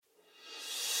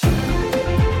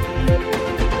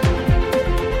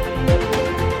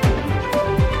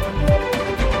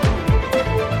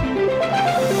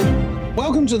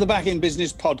to the Back in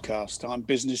Business podcast. I'm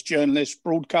business journalist,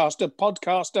 broadcaster,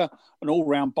 podcaster, and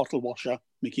all-round bottle washer,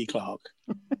 Mickey Clark.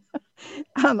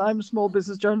 And I'm small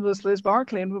business journalist Liz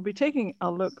Barclay, and we'll be taking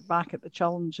a look back at the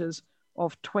challenges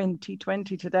of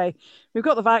 2020 today. We've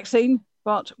got the vaccine,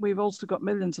 but we've also got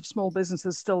millions of small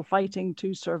businesses still fighting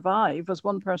to survive. As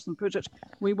one person put it,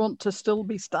 we want to still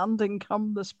be standing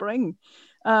come the spring.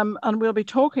 And we'll be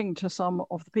talking to some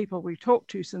of the people we've talked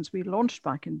to since we launched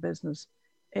Back in Business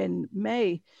in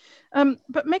May.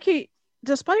 But Mickey,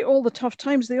 despite all the tough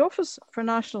times, the Office for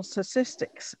National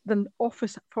Statistics,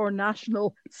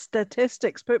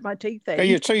 put my teeth in. Get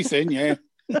your teeth in, yeah.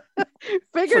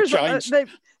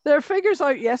 Their figures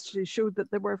out yesterday showed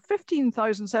that there were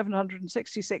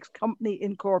 15,766 company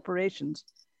incorporations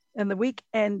in the week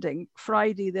ending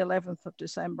Friday, the 11th of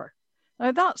December.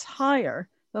 Now, that's higher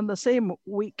than the same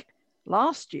week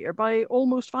last year by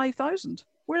almost 5,000.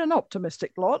 We're an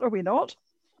optimistic lot, are we not?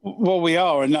 Well, we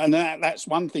are, and that's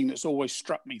one thing that's always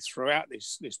struck me throughout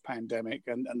this pandemic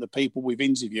and the people we've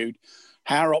interviewed,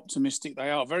 how optimistic they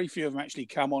are. Very few of them actually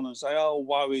come on and say, oh,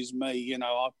 woe is me, you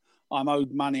know, I'm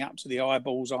owed money up to the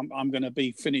eyeballs, I'm going to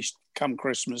be finished come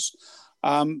Christmas.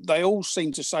 They all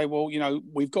seem to say, well, you know,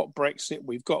 we've got Brexit,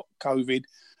 we've got COVID,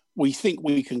 we think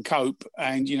we can cope,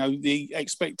 and, you know, the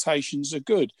expectations are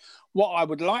good. What I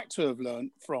would like to have learned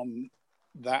from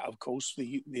that, of course,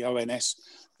 the ONS,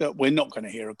 that we're not going to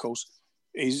hear, of course,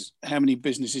 is how many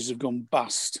businesses have gone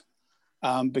bust.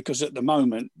 Because at the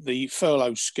moment, the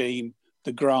furlough scheme,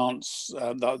 the grants,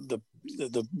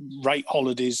 the rate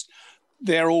holidays,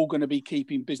 they're all going to be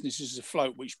keeping businesses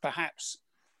afloat, which perhaps,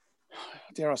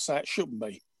 dare I say it, shouldn't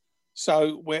be.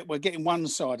 So we're getting one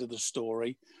side of the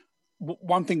story.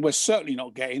 One thing we're certainly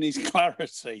not getting is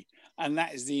clarity. And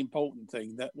that is the important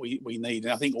thing that we need.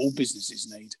 And I think all businesses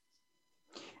need.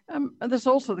 And there's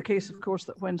also the case, of course,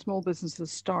 that when small businesses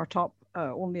start up,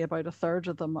 only about a third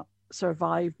of them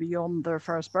survive beyond their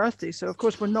first birthday. So, of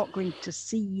course, we're not going to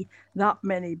see that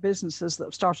many businesses that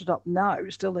have started up now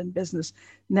still in business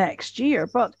next year.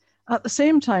 But at the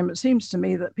same time, it seems to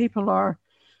me that people are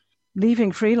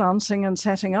leaving freelancing and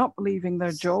setting up, leaving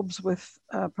their jobs with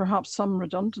perhaps some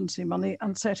redundancy money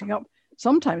and setting up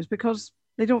sometimes because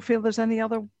they don't feel there's any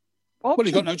other option. Well,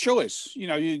 you've got no choice. You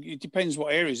know, it depends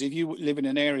what areas. If you live in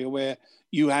an area where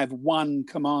you have one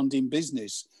commanding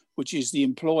business, which is the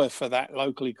employer for that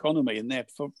local economy and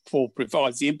therefore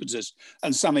provides the impetus,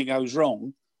 and something goes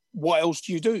wrong, what else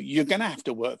do? You're going to have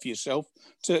to work for yourself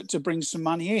to bring some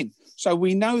money in. So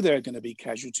we know there are going to be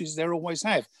casualties. There always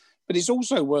have. But it's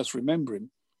also worth remembering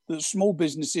that small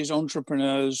businesses,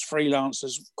 entrepreneurs,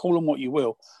 freelancers, call them what you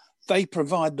will, they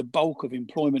provide the bulk of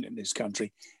employment in this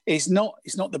country. It's not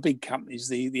the big companies,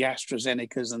 the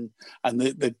AstraZenecas and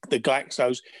the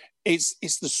Glaxos.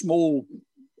 It's the small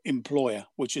employer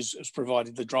which has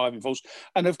provided the driving force.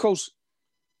 And of course,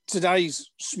 today's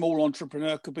small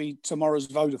entrepreneur could be tomorrow's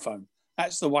Vodafone.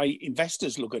 That's the way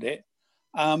investors look at it.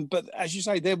 But as you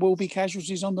say, there will be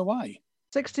casualties on the way.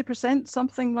 60%,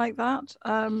 something like that,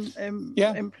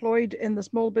 employed in the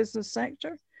small business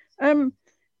sector.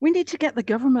 We need to get the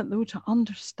government, though, to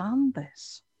understand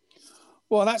this.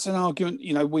 Well, that's an argument,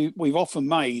 you know, we've often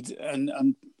made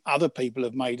and other people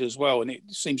have made as well, and it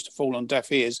seems to fall on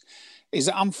deaf ears, is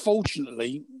that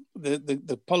unfortunately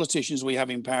the politicians we have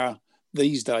in power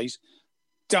these days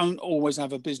don't always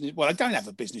have a business. Well, they don't have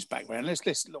a business background.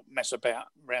 Let's not mess about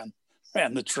around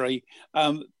the tree.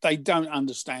 They don't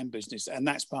understand business, and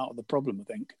that's part of the problem, I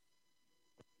think.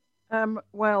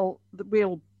 Well,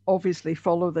 we'll obviously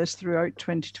follow this throughout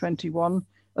 2021,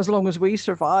 as long as we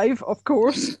survive, of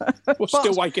course. We're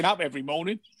still waking up every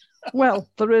morning. Well,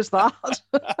 there is that.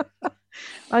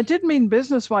 I did mean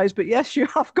business-wise, but yes, you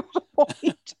have got a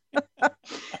point.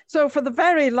 So for the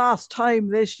very last time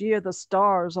this year, the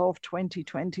stars of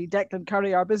 2020, Declan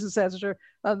Curry, our business editor,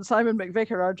 and Simon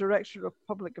McVicker, our Director of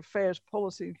Public Affairs,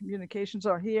 Policy and Communications,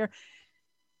 are here.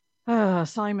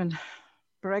 Simon,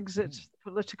 Brexit,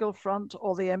 political front,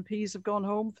 all the MPs have gone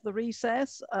home for the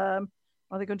recess. Are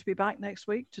they going to be back next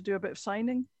week to do a bit of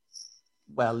signing?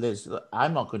 Well, Liz,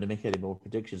 I'm not going to make any more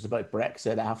predictions about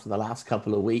Brexit after the last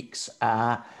couple of weeks.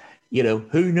 You know,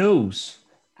 who knows?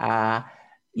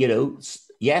 You know,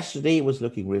 yesterday it was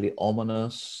looking really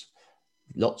ominous.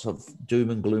 Lots of doom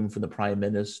and gloom from the Prime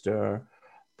Minister.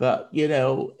 But, you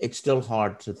know, it's still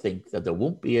hard to think that there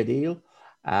won't be a deal.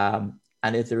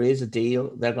 And if there is a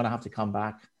deal, they're going to have to come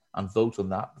back and vote on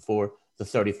that before the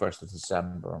 31st of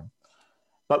December.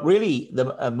 But really,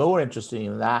 the more interesting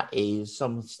than that is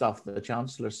some stuff that the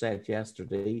Chancellor said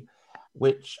yesterday,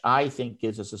 which I think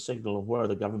gives us a signal of where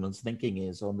the government's thinking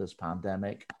is on this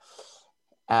pandemic.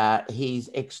 He's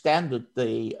extended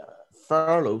the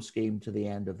furlough scheme to the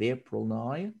end of April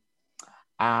now.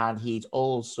 And he's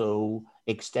also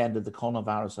extended the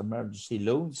coronavirus emergency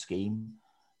loan scheme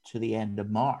to the end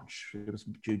of March. It was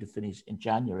due to finish in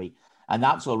January. And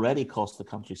that's already cost the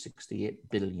country £68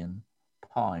 billion.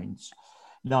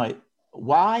 Now,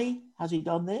 why has he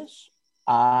done this?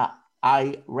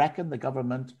 I reckon the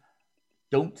government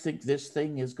don't think this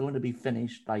thing is going to be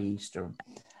finished by Easter.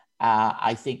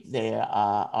 I think they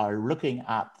are looking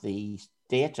at the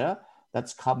data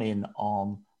that's come in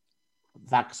on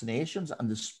vaccinations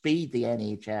and the speed the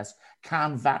NHS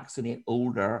can vaccinate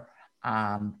older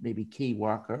and maybe key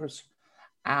workers.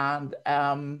 And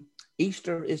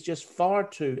Easter is just far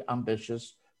too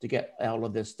ambitious to get all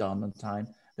of this done in time.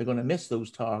 They're going to miss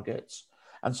those targets.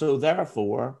 And so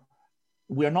therefore,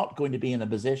 we're not going to be in a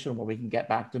position where we can get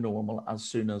back to normal as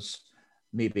soon as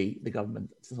maybe the government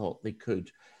thought they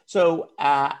could. So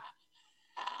I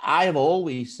have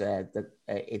always said that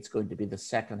it's going to be the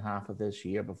second half of this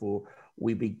year before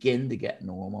we begin to get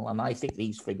normal. And I think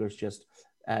these figures just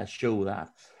show that.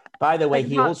 By the way,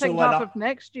 he also went up of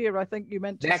next year, I think you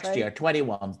meant to next say. year,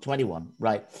 21,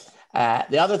 right.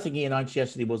 The other thing he announced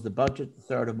yesterday was the budget,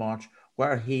 the 3rd of March,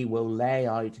 where he will lay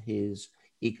out his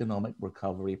economic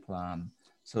recovery plan.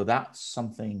 So that's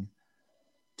something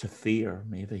to fear,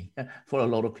 maybe, for a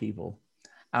lot of people.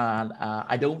 And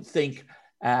I don't think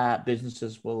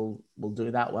businesses will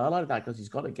do that well out of that, because he's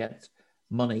got to get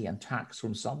money and tax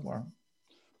from somewhere.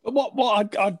 But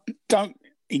what I don't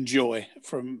enjoy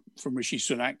from Rishi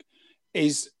Sunak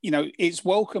is, it's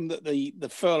welcome that the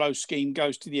furlough scheme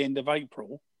goes to the end of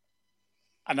April,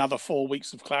 another 4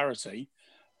 weeks of clarity,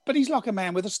 but he's like a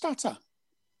man with a stutter.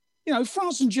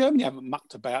 France and Germany haven't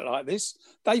mucked about like this.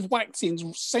 They've whacked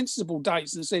in sensible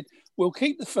dates and said, we'll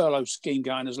keep the furlough scheme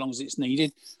going as long as it's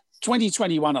needed.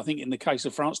 2021, I think, in the case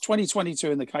of France,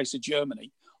 2022 in the case of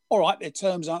Germany. All right, their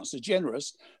terms aren't so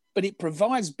generous, but it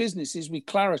provides businesses with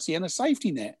clarity and a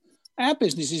safety net. Our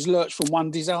businesses lurch from one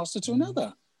disaster to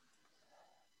another.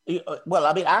 Well,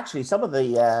 I mean, actually, some of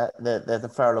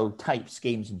the furlough type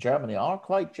schemes in Germany are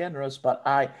quite generous, but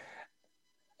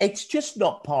it's just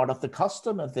not part of the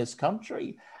custom of this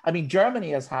country. I mean,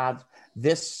 Germany has had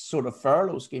this sort of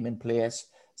furlough scheme in place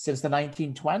since the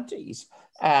 1920s,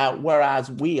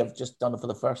 whereas we have just done it for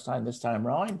the first time this time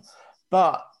around.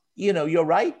 But, you're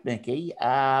right, Mickey.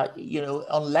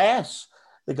 Unless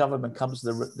the government comes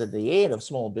to the aid of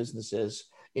small businesses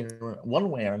in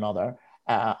one way or another,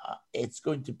 it's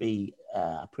going to be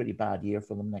a pretty bad year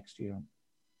for them next year.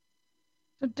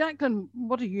 So Declan,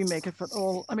 what do you make of it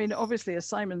all? I mean, obviously, as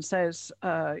Simon says,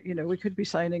 we could be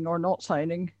signing or not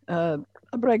signing a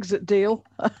Brexit deal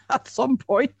at some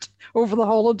point over the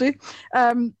holiday.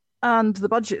 And the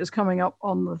budget is coming up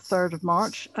on the 3rd of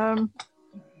March.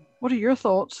 What are your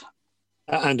thoughts?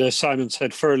 And as Simon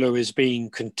said, furlough is being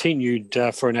continued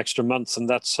for an extra month, and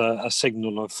that's a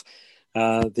signal of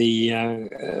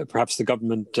perhaps the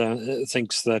government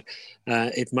thinks that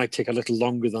it might take a little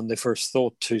longer than they first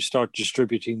thought to start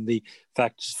distributing the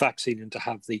vaccine and to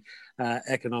have the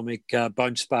economic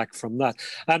bounce back from that.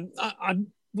 And I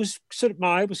was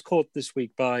caught this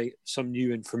week by some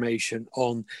new information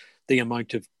on the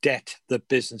amount of debt that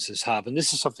businesses have. And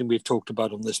this is something we've talked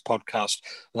about on this podcast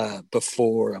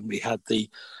before, and we had the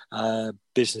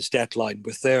Business Deadline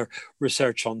with their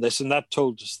research on this, and that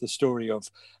told us the story of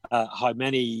how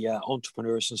many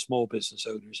entrepreneurs and small business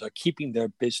owners are keeping their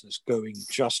business going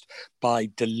just by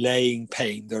delaying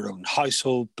paying their own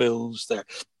household bills. They're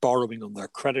borrowing on their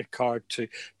credit card to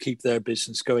keep their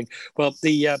business going. Well,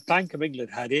 the Bank of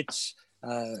England had its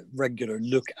regular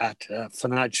look at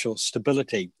financial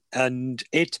stability, and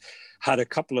it had a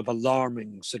couple of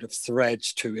alarming sort of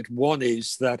threads to it. One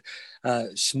is that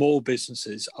small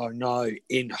businesses are now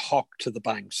in hock to the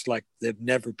banks like they've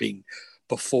never been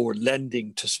before.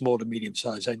 Lending to small and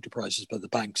medium-sized enterprises by the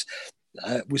banks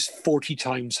was 40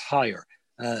 times higher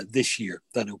this year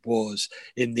than it was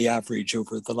in the average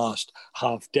over the last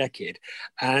half decade.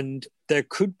 And there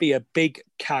could be a big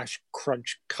cash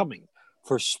crunch coming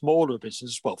for smaller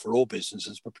businesses, well, for all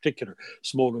businesses, but particular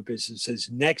smaller businesses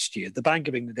next year. The Bank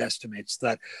of England estimates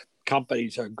that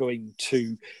companies are going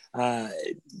to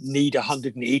need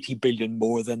 180 billion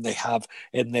more than they have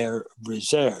in their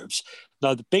reserves.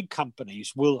 Now, the big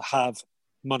companies will have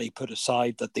money put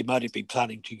aside that they might have been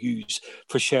planning to use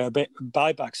for share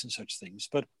buybacks and such things,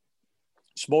 but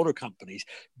smaller companies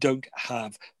don't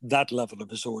have that level of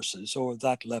resources or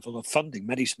that level of funding.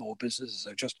 Many small businesses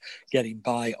are just getting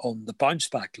by on the bounce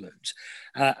back loans.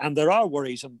 And there are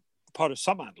worries on the part of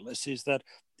some analysts is that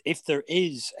if there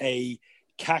is a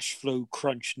cash flow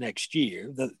crunch next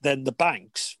year, then the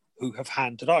banks who have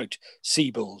handed out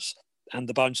CBILS and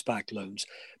the bounce back loans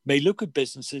may look at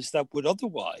businesses that would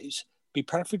otherwise be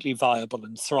perfectly viable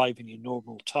and thriving in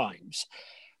normal times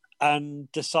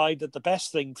and decide that the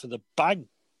best thing for the bank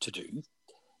to do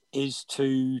is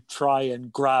to try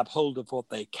and grab hold of what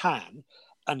they can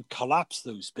and collapse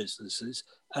those businesses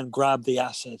and grab the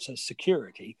assets as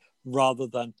security rather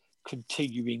than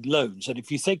continuing loans. And if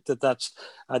you think that that's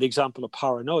an example of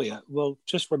paranoia, well,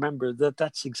 just remember that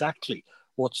that's exactly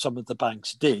what some of the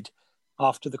banks did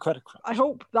after the credit crunch. I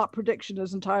hope that prediction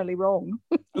is entirely wrong.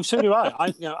 Oh, so do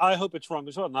I. I hope it's wrong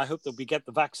as well. And I hope that we get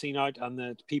the vaccine out and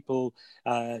that people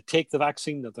take the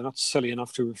vaccine, that they're not silly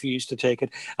enough to refuse to take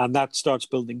it. And that starts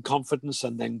building confidence,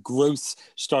 and then growth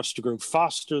starts to grow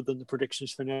faster than the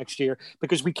predictions for next year,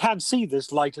 because we can see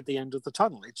this light at the end of the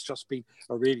tunnel. It's just been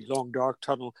a really long, dark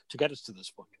tunnel to get us to this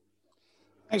point.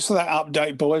 Thanks for that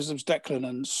update, boys. There's Declan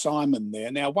and Simon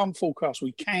there. Now, one forecast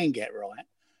we can get right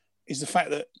is the fact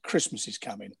that Christmas is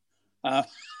coming. At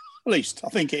least I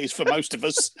think it is for most of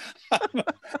us.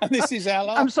 And this is our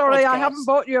last I'm sorry, podcast. I haven't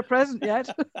bought you a present yet.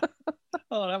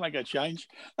 Oh, that make a change.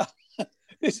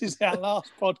 This is our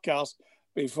last podcast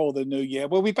before the new year.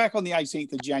 We'll be back on the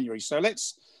 18th of January. So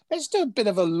let's do a bit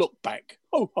of a look back.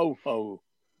 Ho, ho, ho.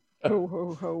 Ho,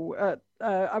 ho, ho.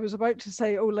 I was about to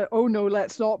say, oh no,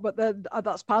 let's not, but then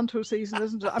that's panto season,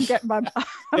 isn't it? I'm getting my,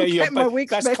 my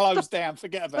weeks That's mixed closed up. down.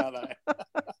 Forget about that.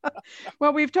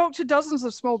 Well, we've talked to dozens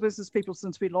of small business people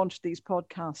since we launched these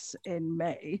podcasts in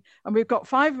May, and we've got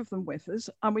 5 of them with us,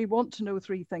 and we want to know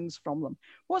 3 things from them.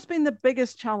 What's been the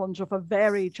biggest challenge of a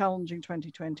very challenging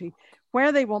 2020,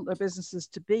 where they want their businesses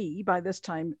to be by this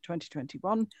time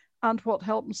 2021, and what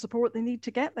help and support they need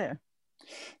to get there?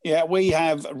 Yeah, we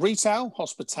have retail,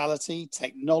 hospitality,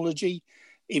 technology,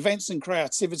 events and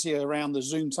creativity around the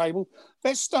Zoom table.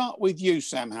 Let's start with you,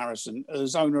 Sam Harrison,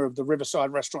 as owner of the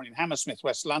Riverside Restaurant in Hammersmith,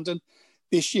 West London.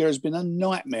 This year has been a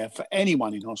nightmare for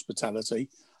anyone in hospitality.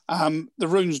 The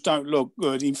rooms don't look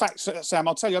good. In fact, Sam,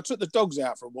 I'll tell you, I took the dogs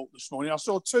out for a walk this morning. I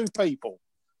saw 2 people,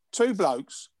 2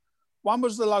 blokes. One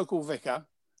was the local vicar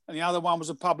and the other one was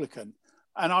a publican.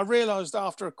 And I realised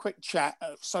after a quick chat,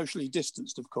 socially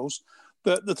distanced, of course,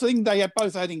 that the thing they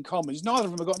both had in common is neither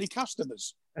of them have got any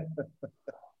customers.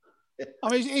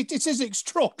 I mean, it is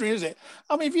extraordinary, isn't it?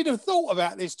 I mean, if you'd have thought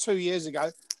about this 2 years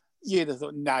ago, you'd have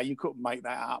thought, no, you couldn't make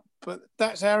that up. But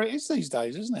that's how it is these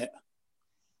days, isn't it?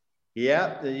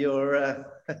 Yeah, you're...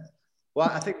 well,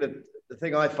 I think that the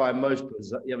thing I find most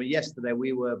was, I mean, yesterday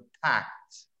we were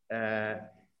packed,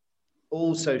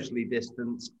 all socially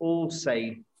distanced, all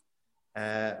safe,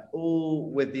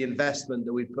 all with the investment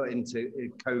that we put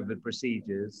into COVID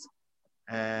procedures.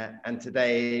 And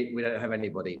today we don't have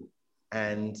anybody.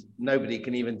 And nobody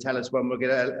can even tell us when we're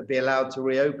going to be allowed to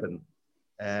reopen.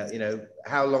 You know,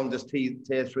 how long does tier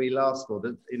 3 last for?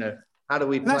 You know, how do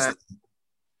we plan?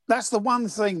 That's the one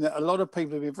thing that a lot of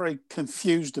people have been very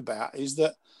confused about, is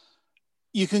that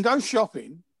you can go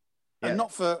shopping, and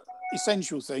not for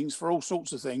essential things, for all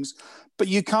sorts of things, but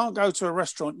you can't go to a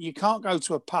restaurant, you can't go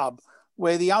to a pub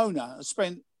where the owner has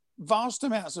spent vast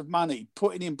amounts of money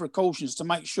putting in precautions to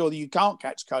make sure that you can't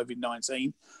catch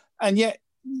COVID-19, and yet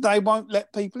they won't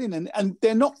let people in. And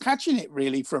they're not catching it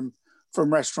really from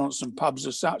restaurants and pubs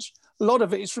as such. A lot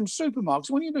of it is from supermarkets.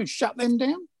 What do you do, shut them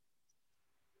down?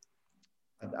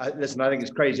 Listen, I think it's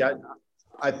crazy.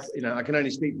 I can only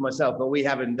speak for myself, but we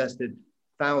have invested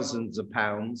thousands of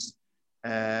pounds.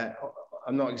 I'm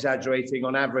not exaggerating.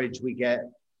 On average, we get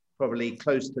probably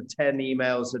close to 10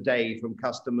 emails a day from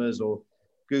customers or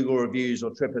Google reviews or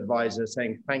TripAdvisor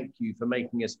saying, thank you for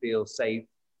making us feel safe.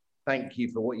 Thank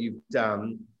you for what you've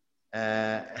done.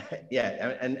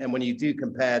 And when you do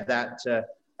compare that to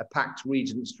a packed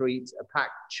Regent Street, a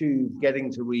packed tube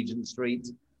getting to Regent Street,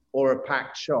 or a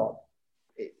packed shop,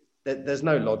 there's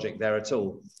no logic there at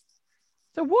all.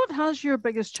 So what has your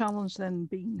biggest challenge then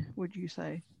been, would you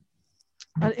say?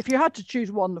 If you had to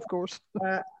choose one, of course.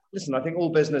 Listen, I think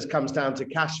all business comes down to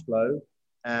cash flow.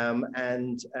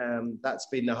 And that's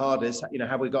been the hardest. You know,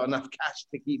 have we got enough cash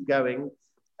to keep going?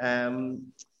 And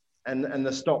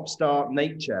the stop-start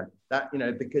nature, that, you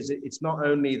know, because it's not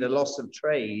only the loss of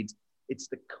trade, it's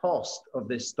the cost of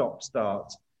this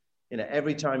stop-start. You know,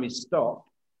 every time you stop,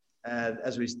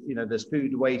 there's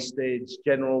food wastage,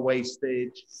 general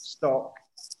wastage, stock,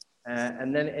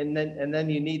 and then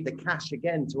you need the cash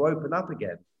again to open up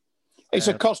again. It's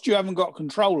a cost you haven't got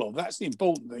control of. That's the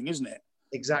important thing, isn't it?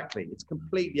 Exactly. It's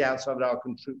completely outside of our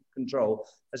control.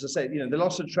 As I said, you know, the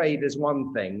loss of trade is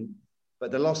one thing,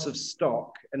 but the loss of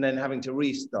stock and then having to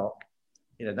restock,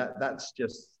 you know, that's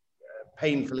just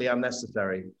painfully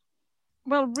unnecessary.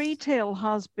 Well, retail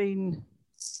has been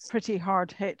pretty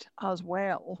hard hit as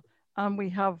well. And we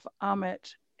have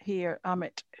Amit here,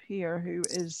 Amit here, who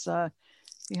is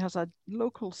he has a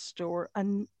local store,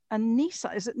 and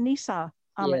Nisa, is it Nisa,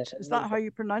 Amit? Yeah, is that how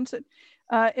you pronounce it?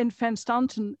 In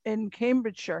Fenstanton in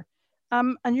Cambridgeshire.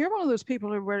 And you're one of those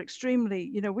people who were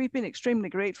extremely, we've been extremely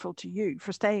grateful to you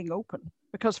for staying open,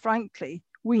 because frankly,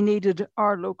 we needed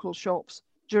our local shops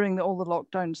during all the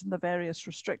lockdowns and the various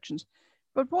restrictions.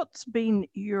 But what's been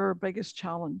your biggest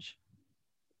challenge?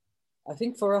 I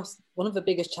think for us, one of the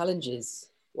biggest challenges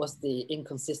was the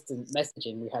inconsistent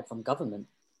messaging we had from government.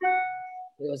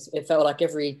 It felt like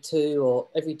every 2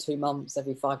 months,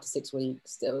 every 5 to 6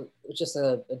 weeks, it was just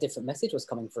a different message was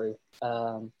coming through.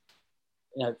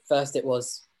 First it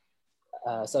was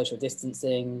social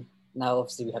distancing. Now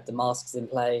obviously we have the masks in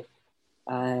play,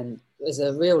 and there's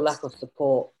a real lack of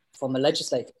support from the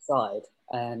legislative side,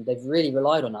 and they've really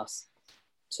relied on us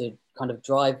to kind of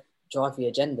drive the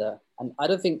agenda. And I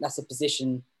don't think that's a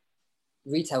position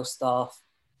retail staff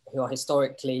who are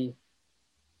historically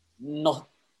not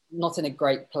in a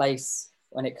great place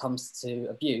when it comes to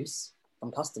abuse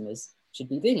from customers should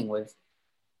be dealing with.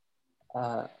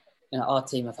 Our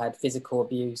team have had physical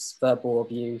abuse, verbal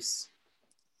abuse,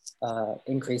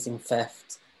 increasing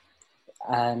theft,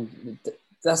 and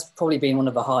that's probably been one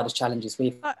of the hardest challenges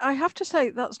we've. I have to say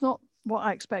that's not what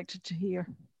I expected to hear,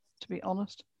 to be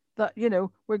honest. That,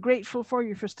 we're grateful for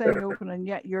you for staying open, and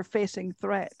yet you're facing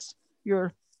threats.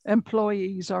 Your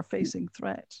employees are facing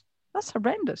threats. That's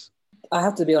horrendous. I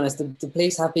have to be honest, the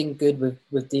police have been good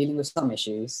with dealing with some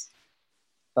issues,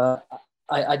 but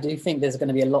I do think there's going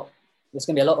to be a lot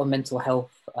of mental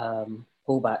health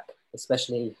pullback,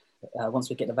 especially once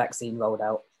we get the vaccine rolled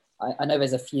out. I know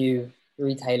there's a few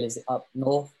retailers up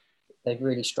north, they've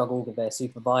really struggled with their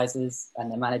supervisors, and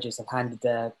their managers have handed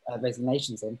their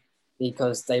resignations in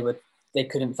because they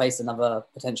couldn't face another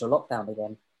potential lockdown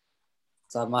again.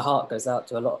 So my heart goes out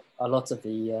to a lot of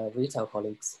the retail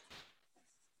colleagues.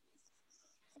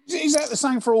 Is that the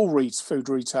same for all food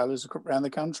retailers around the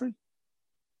country?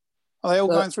 Are they all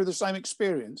going through the same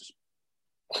experience?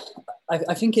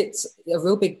 I think it's a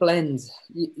real big blend,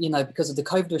 because of the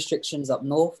COVID restrictions up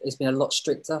north. It's been a lot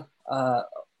stricter.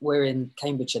 We're in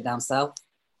Cambridgeshire down south,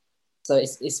 so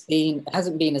it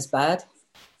hasn't been as bad.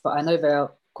 But I know there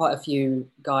are quite a few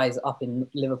guys up in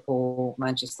Liverpool,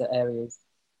 Manchester areas,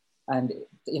 and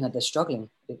they're struggling.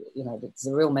 There's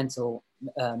a real mental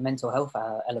health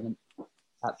element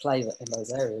at play in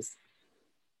those areas.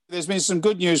 There's been some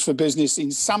good news for business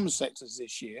in some sectors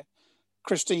this year.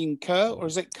 Christine Kerr, or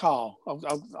is it Carr?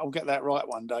 I'll get that right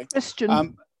one day.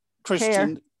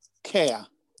 Christian Kerr.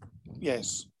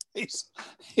 Yes,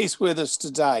 he's with us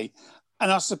today.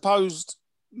 And I suppose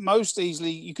most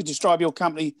easily you could describe your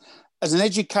company as an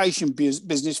education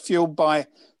business fueled by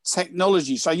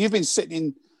technology. So you've been sitting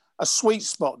in a sweet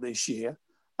spot this year.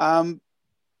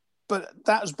 But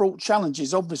that has brought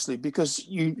challenges, obviously, because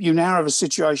you now have a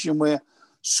situation where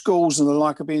schools and the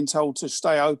like are being told to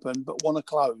stay open but want to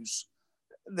close.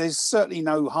 There's certainly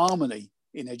no harmony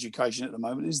in education at the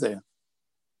moment, is there?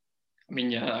 I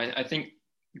mean, yeah, I think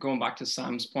going back to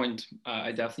Sam's point,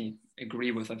 I definitely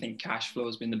agree with. I think cash flow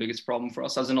has been the biggest problem for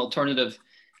us as an alternative.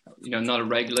 Not a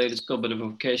regulated school, but a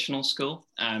vocational school.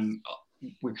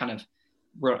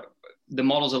 The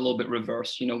model's a little bit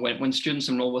reversed. When students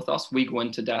enroll with us, we go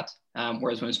into debt.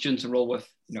 Whereas when students enroll with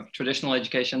traditional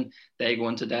education, they go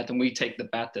into debt, and we take the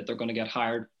bet that they're going to get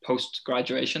hired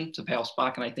post-graduation to pay us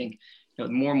back. And I think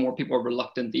more and more people are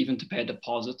reluctant even to pay a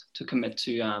deposit to commit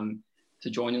to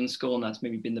joining the school, and that's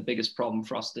maybe been the biggest problem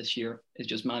for us this year, is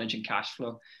just managing cash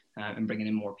flow and bringing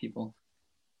in more people.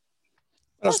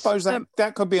 But I suppose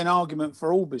that could be an argument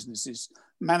for all businesses,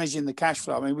 managing the cash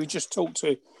flow. I mean, we just talked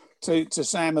to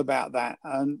Sam about that,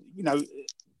 and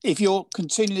if you're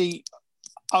continually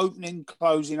opening,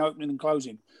 and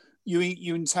closing,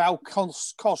 you entail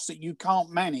costs that you can't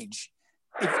manage.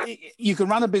 You can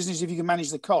run a business if you can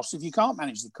manage the costs. If you can't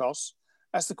manage the costs,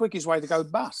 that's the quickest way to go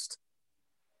bust.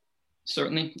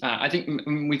 Certainly. I think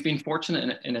we've been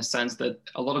fortunate in a sense that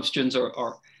a lot of students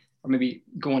are maybe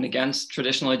going against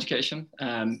traditional education,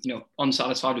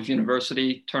 unsatisfied with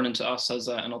university, turning to us as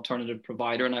an alternative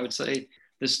provider. And I would say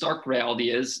the stark reality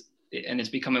is, and it's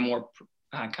becoming more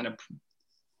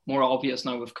more obvious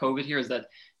now with COVID here, is that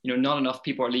not enough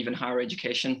people are leaving higher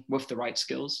education with the right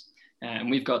skills. And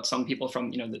we've got some people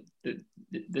from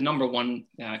the number one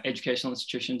educational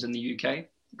institutions in the UK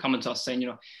coming to us saying,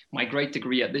 my great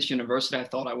degree at this university, I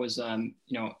thought I was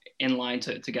in line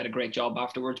to get a great job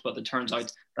afterwards, but it turns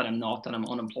out that I'm not, and I'm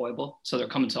unemployable. So they're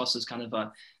coming to us as kind of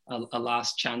a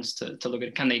last chance to look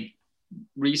at, can they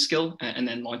reskill and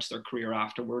then launch their career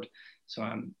afterward. So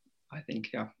I think,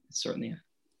 it's certainly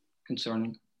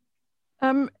concerning.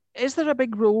 is there a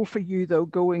big role for you, though,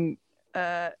 going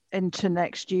into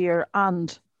next year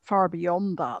and far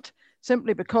beyond that,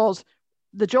 simply because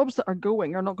the jobs that are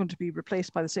going are not going to be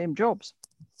replaced by the same jobs?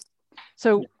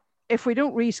 So if we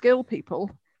don't reskill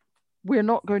people, we're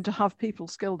not going to have people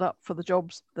skilled up for the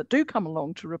jobs that do come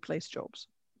along to replace jobs.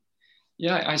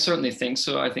 Yeah, I certainly think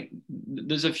so. I think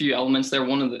there's a few elements there.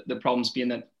 One of the problems being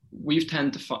that we've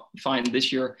tended to find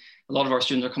this year, a lot of our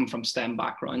students are coming from STEM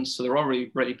backgrounds. So they're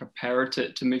already prepared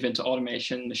to move into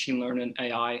automation, machine learning,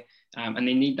 AI, and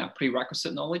they need that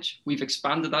prerequisite knowledge. We've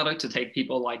expanded that out to take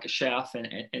people like a chef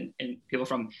and people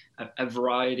from a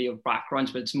variety of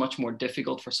backgrounds, but it's much more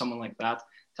difficult for someone like that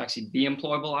to actually be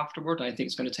employable afterward. And I think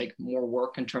it's going to take more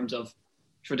work in terms of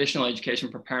traditional education,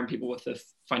 preparing people with the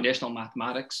foundational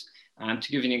mathematics.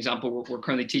 To give you an example, we're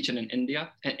currently teaching in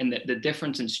India, and the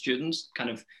difference in students' kind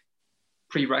of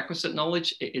prerequisite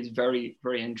knowledge is very,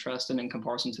 very interesting in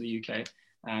comparison to the UK.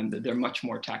 They're much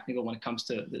more technical when it comes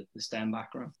to the STEM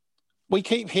background. We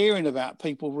keep hearing about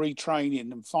people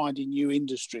retraining and finding new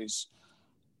industries.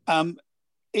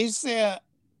 Is there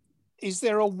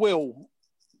a will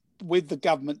with the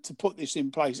government to put this in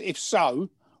place? If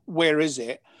so, where is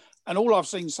it? And all I've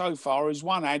seen so far is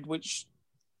one ad which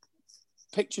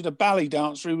pictured a ballet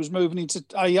dancer who was moving into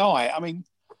AI. I mean,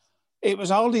 it was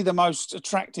hardly the most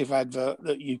attractive advert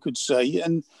that you could see.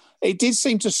 And it did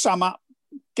seem to sum up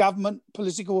government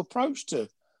political approach to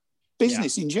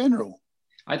business in general.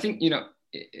 I think,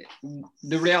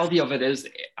 the reality of it is,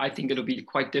 I think it'll be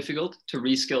quite difficult to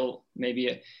reskill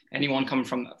maybe anyone coming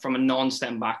from a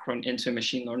non-STEM background into a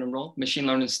machine learning role. Machine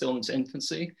learning is still in its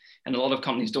infancy, and a lot of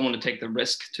companies don't want to take the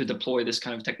risk to deploy this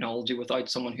kind of technology without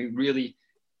someone who really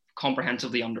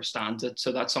comprehensively understands it.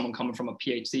 So that's someone coming from a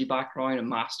PhD background, a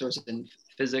master's in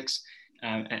physics,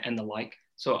 and the like.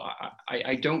 So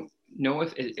I don't know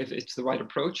if it's the right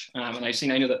approach. And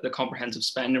I know that the Comprehensive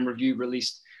Spending Review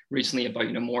released recently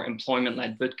about more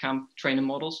employment-led bootcamp training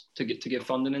models to give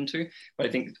funding into. But I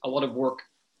think a lot of work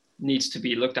needs to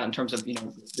be looked at in terms of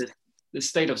the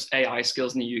state of AI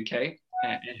skills in the UK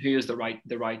and who is the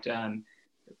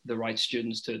right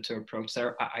students to approach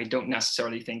there. I don't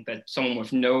necessarily think that someone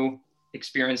with no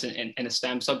experience in a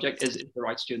STEM subject is the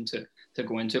right student to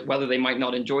go into it, whether they might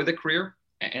not enjoy the career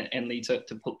and lead to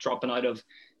dropping out of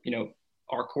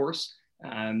our course.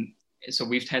 So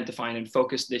we've tended to find and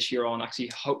focus this year on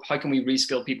actually how can we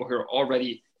reskill people who are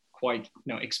already quite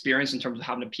experienced in terms of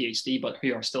having a PhD, but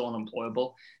who are still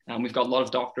unemployable. We've got a lot of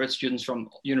doctorate students from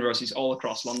universities all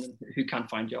across London who can't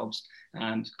find jobs,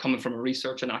 coming from a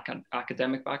research and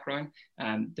academic background.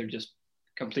 They're just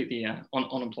completely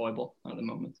unemployable at the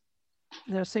moment.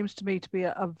 There seems to me to be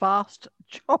a vast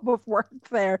job of work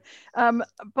there.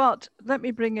 But let me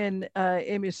bring in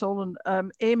Amy Solon.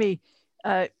 Amy,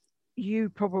 you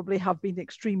probably have been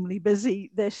extremely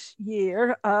busy this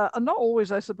year, and not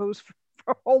always, I suppose,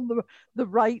 for all the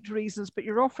right reasons, but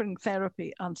you're offering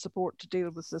therapy and support to deal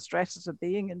with the stresses of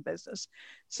being in business.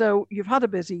 So you've had a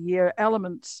busy year.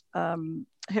 Elements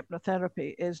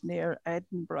Hypnotherapy is near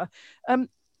Edinburgh.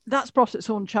 That's brought its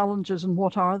own challenges, and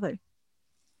what are they?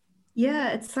 Yeah,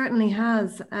 it certainly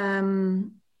has.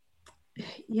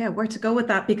 Where to go with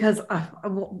that? Because I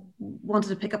wanted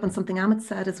to pick up on something Amit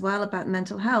said as well about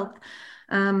mental health.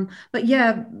 But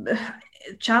yeah,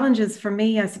 challenges for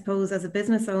me, I suppose, as a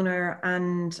business owner,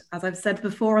 and as I've said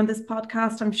before on this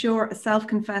podcast, I'm sure a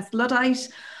self-confessed Luddite.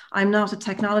 I'm not a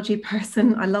technology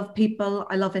person. I love people.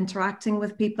 I love interacting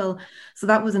with people. So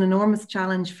that was an enormous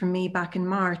challenge for me back in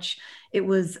March. It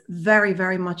was very,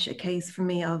 very much a case for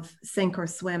me of sink or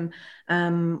swim.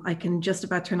 I can just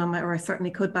about turn on or I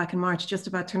certainly could back in March, just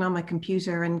about turn on my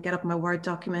computer and get up my Word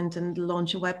document and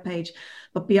launch a web page.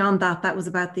 But beyond that, that was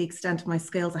about the extent of my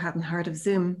skills. I hadn't heard of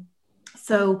Zoom.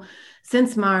 So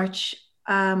since March,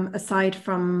 aside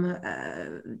from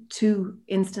 2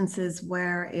 instances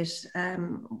where it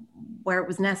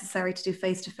was necessary to do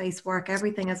face-to-face work,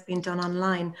 everything has been done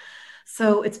online.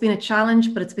 So it's been a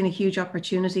challenge, but it's been a huge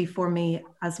opportunity for me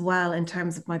as well in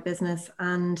terms of my business.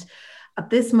 And at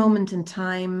this moment in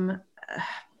time,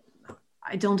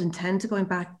 I don't intend to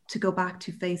go back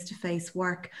to face-to-face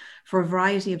work for a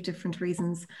variety of different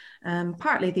reasons.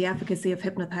 Partly the efficacy of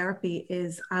hypnotherapy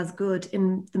is as good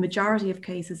in the majority of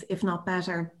cases, if not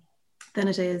better, than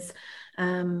it is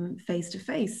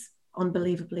face-to-face,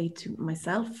 unbelievably to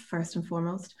myself, first and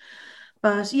foremost.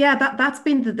 But yeah, that's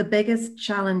been the biggest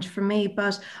challenge for me.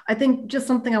 But I think just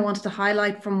something I wanted to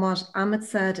highlight from what Amit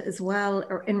said as well,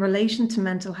 or in relation to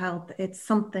mental health, it's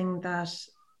something that,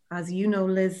 as you know,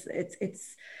 Liz,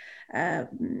 it's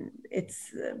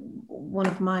one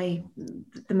of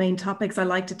the main topics I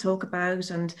like to talk about.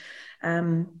 And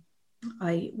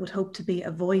I would hope to be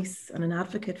a voice and an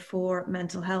advocate for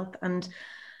mental health. And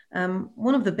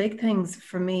one of the big things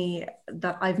for me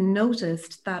that I've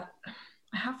noticed that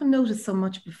I haven't noticed so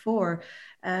much before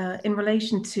in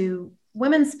relation to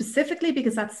women specifically,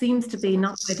 because that seems to be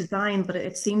not by design, but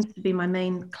it seems to be my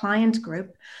main client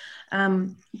group,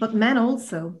 but men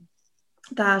also,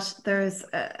 that there's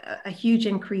a huge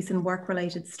increase in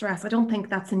work-related stress. I don't think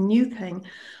that's a new thing,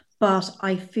 but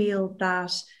I feel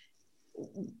that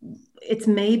it's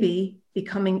maybe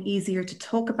becoming easier to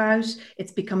talk about.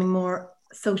 It's becoming more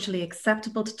socially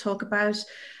acceptable to talk about.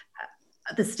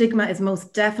 The stigma is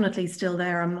most definitely still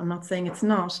there. I'm not saying it's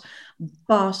not,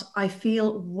 but I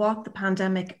feel what the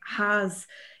pandemic has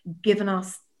given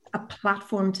us a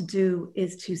platform to do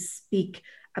is to speak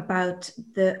about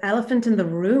the elephant in the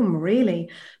room, really.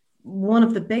 One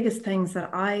of the biggest things that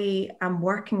I am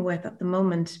working with at the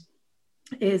moment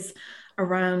is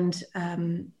around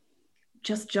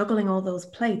just juggling all those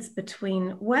plates between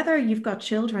whether you've got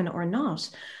children or not,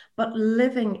 but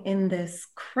living in this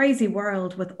crazy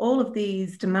world with all of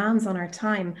these demands on our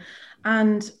time.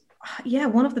 And yeah,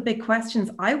 one of the big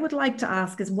questions I would like to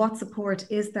ask is what support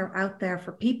is there out there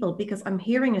for people? Because I'm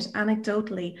hearing it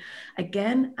anecdotally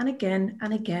again and again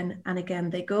and again and again.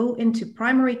 They go into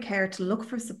primary care to look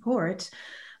for support,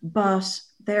 but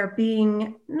they're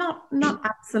being not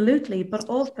absolutely, but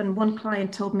often. One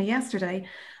client told me yesterday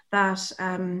that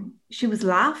she was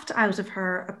laughed out of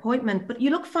her appointment, but you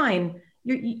look fine.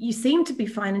 You seem to be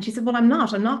fine. And she said, well, I'm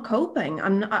not coping.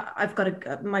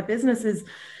 My business is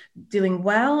doing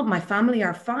well. My family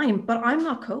are fine, but I'm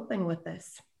not coping with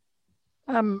this.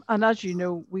 And as you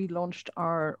know, we launched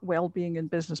our Wellbeing in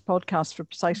Business podcast for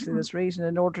precisely this reason,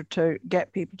 in order to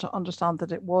get people to understand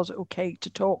that it was okay to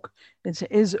talk. It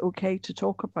is okay to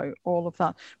talk about all of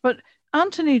that. But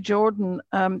Anthony Jordan,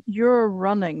 you're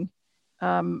running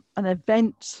an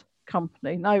events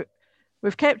company. Now,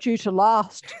 we've kept you to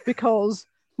last because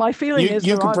my feeling is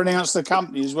you can pronounce the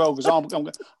company as well,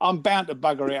 because I'm bound to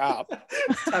bugger it up.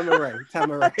 Tamaray,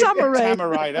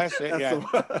 that's it.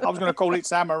 I was going to call it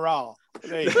Samara.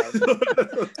 There you go.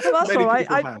 Well, that's all right.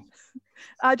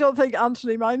 I don't think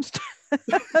Anthony minds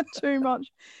too much.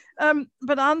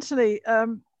 But Anthony,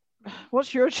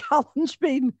 what's your challenge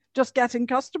been? Just getting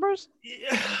customers?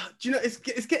 Yeah, do you know, it's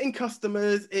getting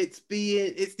customers. It's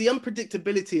the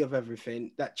unpredictability of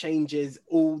everything that changes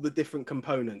all the different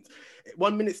components.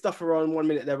 1 minute stuff are on, 1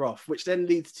 minute they're off, which then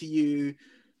leads to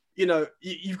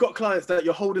you've got clients that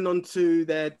you're holding on to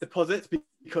their deposits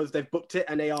because they've booked it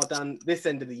and they are done this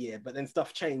end of the year, but then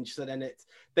stuff changed. So then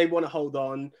they want to hold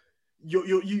on.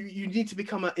 You need to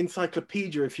become an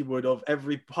encyclopedia, if you would, of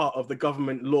every part of the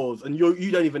government laws, and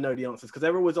you don't even know the answers because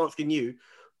they're always asking you,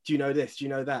 do you know this? Do you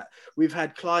know that? We've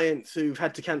had clients who've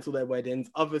had to cancel their weddings,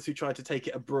 others who tried to take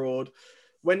it abroad.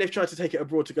 When they've tried to take it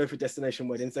abroad to go for destination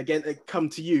weddings, again, they come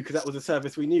to you because that was a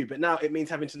service we knew, but now it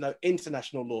means having to know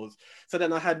international laws. So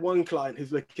then I had one client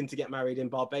who's looking to get married in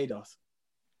Barbados.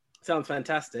 Sounds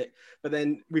fantastic. But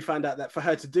then we found out that for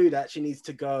her to do that, she needs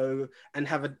to go and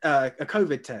have a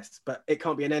COVID test, but it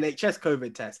can't be an NHS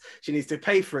COVID test. She needs to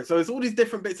pay for it. So there's all these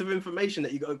different bits of information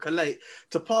that you got to collate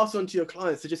to pass on to your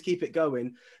clients to just keep it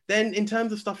going. Then in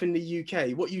terms of stuff in the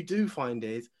UK, what you do find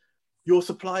is your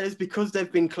suppliers, because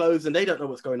they've been closed and they don't know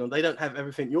what's going on, they don't have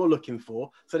everything you're looking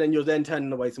for. So then you're then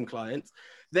turning away some clients.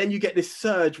 Then you get this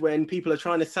surge when people are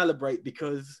trying to celebrate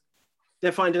because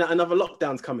they're finding out another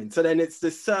lockdown's coming. So then it's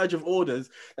this surge of orders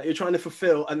that you're trying to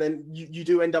fulfill. And then you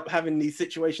do end up having these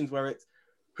situations where it's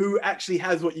who actually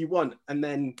has what you want. And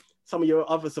then some of your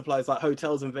other suppliers like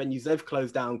hotels and venues, they've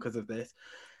closed down because of this.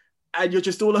 And you're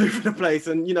just all over the place.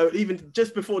 And, even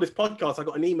just before this podcast, I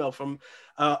got an email from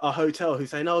a hotel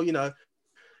who's saying,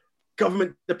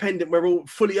 government dependent, we're all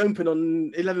fully open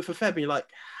on 11th of Feb. And you're like,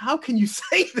 how can you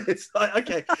say this? Like,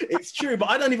 okay, it's true, but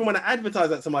I don't even want to advertise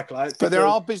that to my clients. But there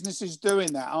are businesses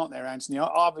doing that, aren't there, Anthony?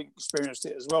 I've experienced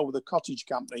it as well with a cottage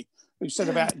company who said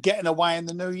about getting away in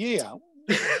the new year.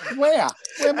 Where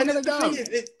am I going to go?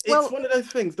 It's one of those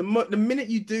things. The minute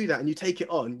you do that and you take it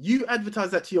on, you advertise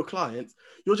that to your clients,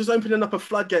 you're just opening up a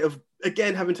floodgate of,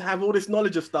 again, having to have all this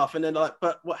knowledge of stuff. And then like,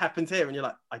 but what happens here? And you're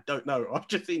like, I don't know. I've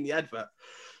just seen the advert.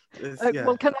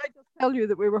 Well, can I just tell you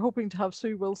that we were hoping to have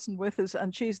Sue Wilson with us,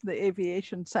 and she's in the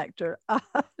aviation sector.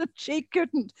 She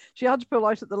couldn't. She had to pull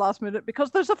out at the last minute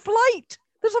because there's a flight.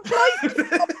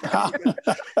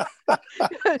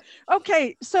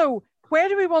 Okay, so where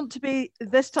do we want to be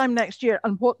this time next year,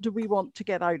 and what do we want to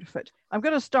get out of it? I'm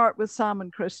going to start with Sam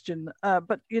and Christian,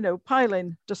 but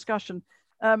pile-in discussion.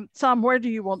 Sam, where do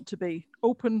you want to be?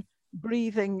 Open,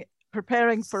 breathing,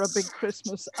 preparing for a big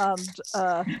Christmas, and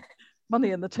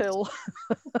money in the till.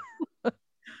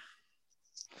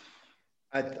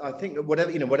 I think that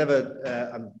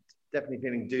whatever, I'm definitely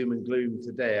feeling doom and gloom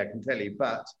today, I can tell you,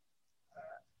 but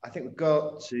I think we've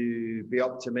got to be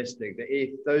optimistic that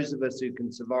if those of us who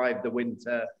can survive the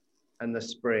winter and the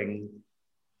spring,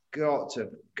 got to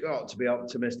be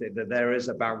optimistic that there is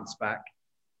a bounce back.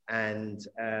 And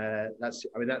I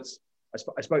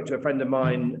spoke to a friend of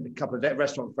mine, a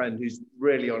restaurant friend who's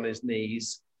really on his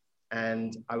knees.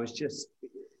 And I was just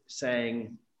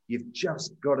saying, you've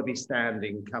just got to be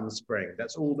standing come spring.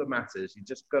 That's all that matters. You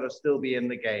just got to still be in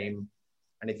the game.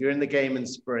 And if you're in the game in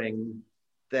spring,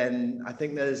 then I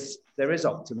think there is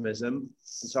optimism.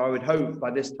 And so I would hope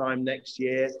by this time next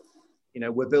year,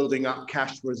 we're building up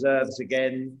cash reserves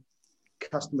again,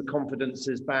 customer confidence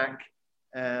is back.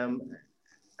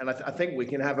 And I think we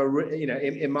can have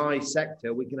in my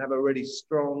sector, we can have a really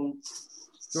strong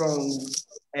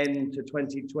end to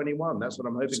 2021. That's what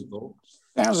I'm hoping for.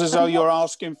 Sounds as though you're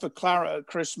asking for clarity at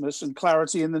Christmas and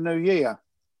clarity in the new year.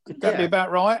 Could that be about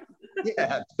right?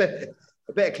 Yeah, a bit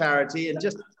of clarity and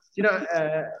just,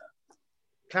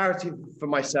 clarity for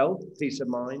myself, peace of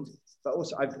mind. But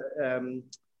also,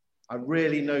 I've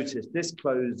really noticed this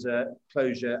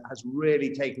closure has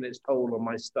really taken its toll on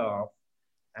my staff,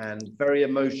 and very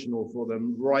emotional for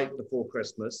them right before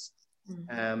Christmas,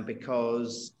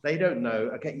 because they don't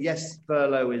know. Okay, yes,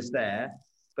 furlough is there,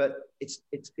 but it's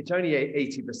only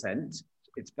 80%.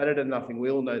 It's better than nothing.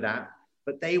 We all know that.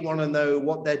 But they want to know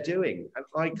what they're doing, and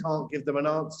I can't give them an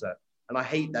answer. And I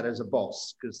hate that as a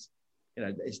boss, because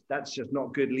that's just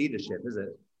not good leadership, is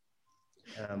it?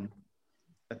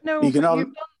 No,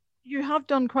 you have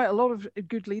done quite a lot of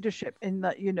good leadership in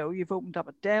that, you've opened up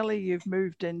a deli, you've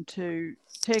moved into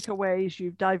takeaways,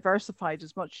 you've diversified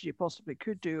as much as you possibly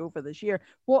could do over this year.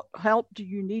 What help do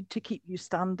you need to keep you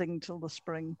standing till the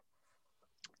spring?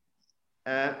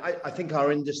 I think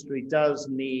our industry does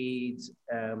need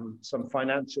some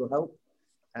financial help.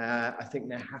 I think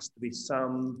there has to be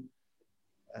some,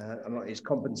 is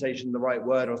compensation the right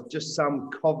word, or just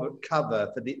some cover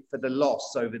for the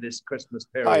loss over this Christmas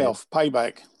period?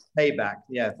 Payback.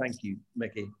 Yeah, thank you,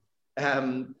 Mickey.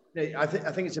 I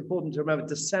think it's important to remember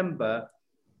December,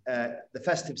 the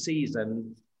festive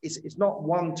season, it's not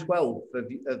 1/12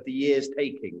 of the year's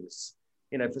takings.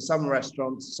 For some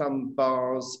restaurants, some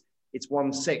bars, it's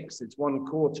 1/6, it's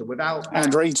 1/4 without.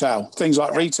 And retail, things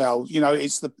like retail,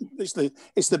 it's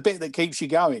the bit that keeps you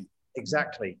going.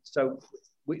 Exactly. So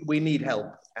we need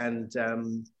help, and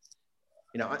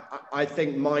I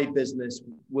think my business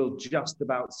will just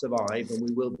about survive, and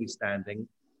we will be standing.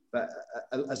 But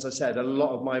as I said, a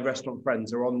lot of my restaurant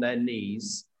friends are on their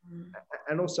knees,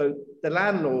 and also the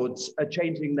landlords are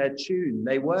changing their tune.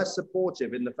 They were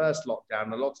supportive in the first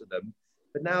lockdown, a lot of them,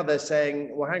 but now they're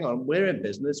saying, "Well, hang on, we're in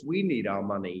business. We need our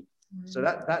money." So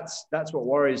that's what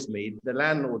worries me. The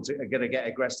landlords are going to get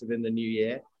aggressive in the new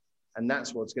year, and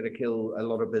that's what's going to kill a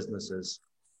lot of businesses.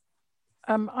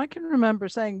 I can remember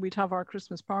saying we'd have our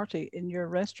Christmas party in your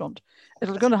restaurant.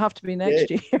 It's going to have to be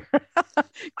next year.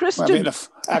 Christian,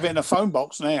 have it in a phone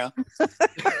box now.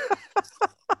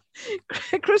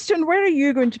 Christian, where are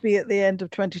you going to be at the end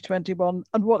of 2021,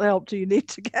 and what help do you need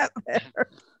to get there?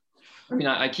 I mean,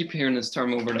 I keep hearing this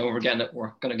term over and over again that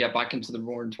we're going to get back into the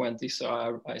roaring 20s.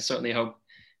 So I certainly hope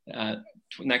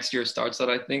next year starts that.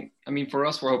 I mean, for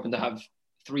us, we're hoping to have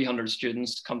 300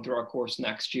 students come through our course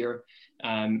next year,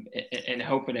 and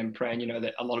hoping and praying,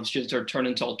 that a lot of students are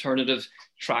turning to alternative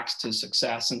tracks to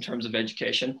success in terms of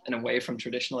education and away from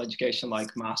traditional education like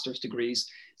master's degrees,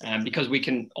 because we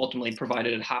can ultimately provide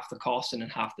it at half the cost and in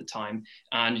half the time,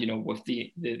 and with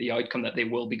the outcome that they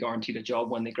will be guaranteed a job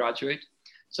when they graduate.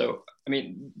 So, I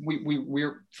mean,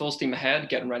 we're full steam ahead,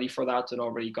 getting ready for that, and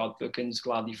already got bookings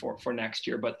gladly for next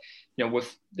year. But,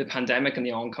 with the pandemic and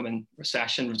the oncoming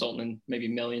recession resulting in maybe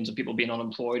millions of people being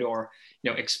unemployed, or,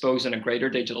 exposing a greater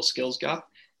digital skills gap,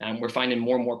 we're finding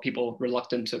more and more people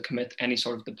reluctant to commit any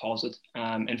sort of deposit.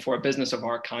 And for a business of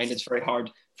our kind, it's very hard,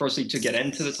 firstly, to get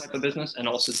into the type of business, and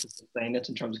also to sustain it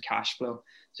in terms of cash flow.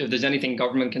 So if there's anything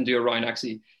government can do around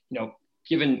actually,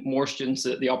 giving more students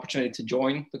the opportunity to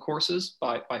join the courses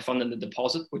by funding the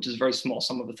deposit, which is a very small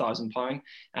sum of £1,000,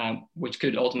 which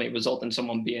could ultimately result in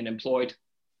someone being employed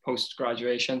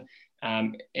post-graduation,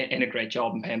 in a great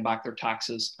job and paying back their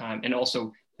taxes, and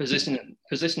also position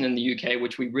in the UK,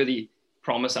 which we really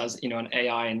promise as an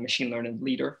AI and machine learning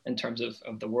leader in terms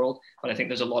of the world. But I think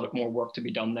there's a lot of more work to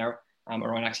be done there,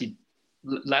 around actually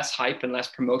less hype and less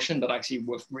promotion, but actually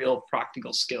with real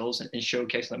practical skills and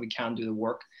showcasing that we can do the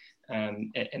work.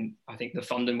 And I think the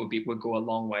funding would go a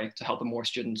long way to helping more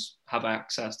students have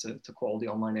access to quality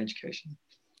online education.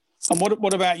 And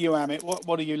what about you, Amit?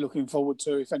 What are you looking forward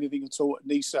to, if anything at all, at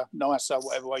NISA,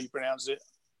 whatever way you pronounce it?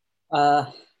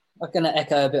 I'm going to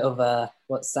echo a bit of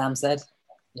what Sam said.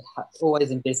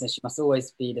 Always in business, you must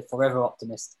always be the forever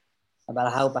optimist, no matter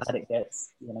how bad it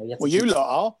gets. You know, you lot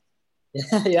are.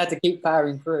 You have to keep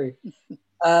powering through.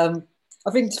 I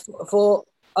think for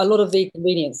a lot of the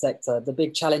convenience sector, the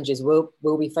big challenges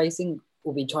we'll be facing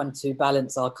will be trying to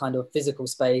balance our kind of physical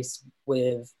space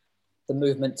with the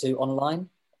movement to online.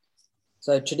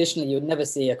 So traditionally, you would never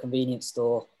see a convenience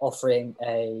store offering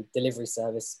a delivery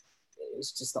service.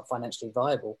 It's just not financially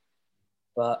viable.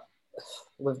 But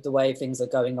with the way things are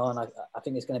going on, I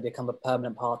think it's going to become a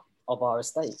permanent part of our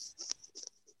estate.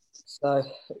 So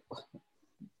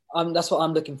that's what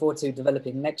I'm looking forward to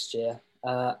developing next year.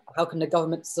 How can the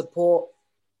government support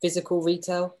physical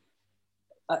retail?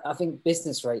 I think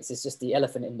business rates is just the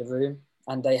elephant in the room,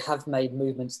 and they have made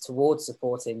movements towards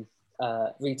supporting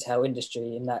retail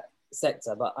industry in that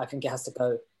sector, but I think it has to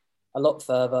go a lot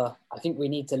further. I think we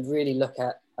need to really look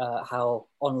at how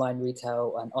online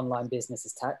retail and online business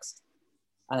is taxed,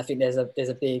 and I think that's a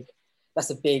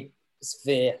big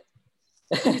sphere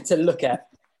to look at.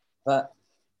 But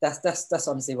that's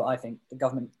honestly what I think. The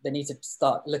government, they need to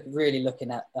start really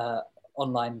looking at the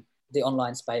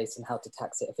online space and how to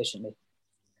tax it efficiently.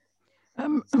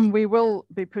 And we will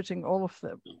be putting all of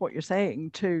what you're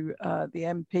saying to the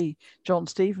MP, John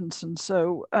Stevenson.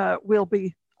 So we'll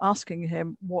be asking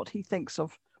him what he thinks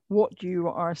of what you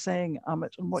are saying,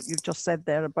 Amit, and what you've just said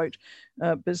there about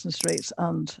business rates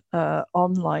and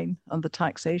online and the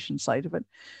taxation side of it.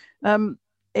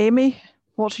 Amy,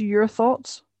 what are your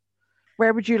thoughts?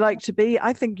 Where would you like to be?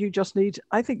 I think you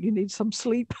need some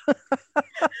sleep.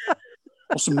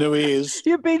 Or some new ears.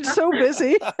 You've been so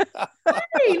busy.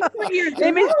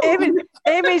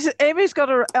 Amy's got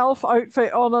her elf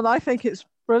outfit on, and I think it's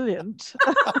brilliant.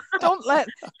 Don't let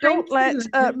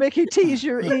Mickey tease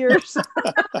your ears.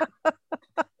 But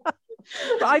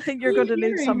I think you're going to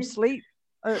need some sleep.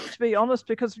 To be honest,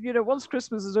 because once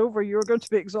Christmas is over, you're going to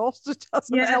be exhausted as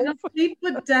an elf. Sleep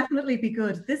would definitely be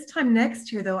good. This time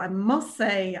next year, though, I must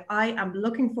say I am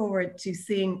looking forward to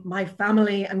seeing my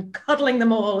family and cuddling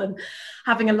them all and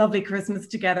having a lovely Christmas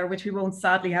together, which we won't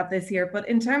sadly have this year. But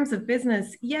in terms of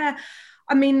business,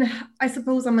 I mean, I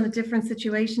suppose I'm in a different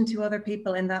situation to other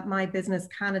people in that my business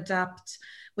can adapt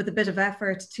with a bit of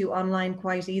effort to online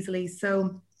quite easily.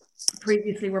 So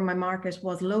previously, where my market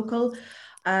was local,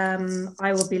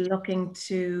 I will be looking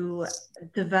to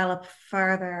develop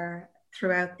further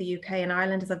throughout the UK and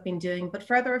Ireland, as I've been doing, but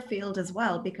further afield as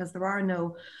well, because there are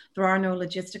no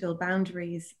logistical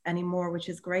boundaries anymore, which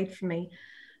is great for me.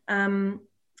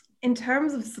 In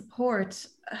terms of support,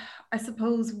 I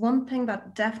suppose one thing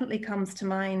that definitely comes to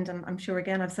mind, and I'm sure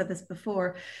again I've said this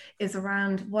before, is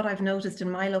around what I've noticed in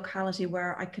my locality,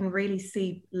 where I can really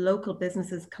see local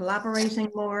businesses collaborating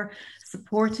more,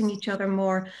 supporting each other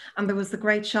more. And there was the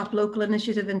Great Shop Local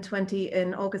initiative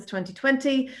in August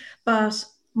 2020, but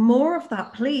more of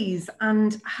that, please.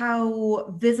 And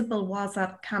how visible was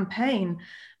that campaign?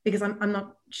 Because I'm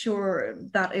not sure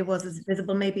that it was as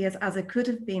visible maybe as it could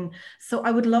have been. So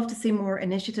I would love to see more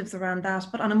initiatives around that,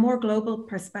 but on a more global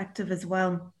perspective as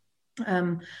well.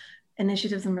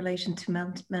 Initiatives in relation to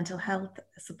mental health,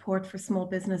 support for small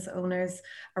business owners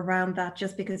around that.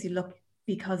 Just because you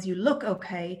look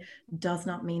okay does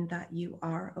not mean that you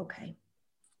are okay.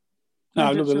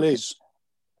 No, look at Liz.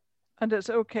 And it's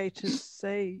okay to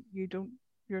say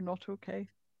you're not okay.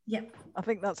 Yeah. I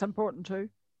think that's important too.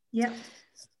 Yeah.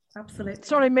 Absolutely.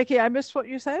 Sorry, Mickey, I missed what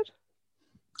you said.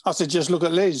 I said, just look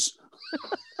at Liz.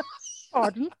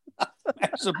 Pardon?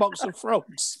 That's a box of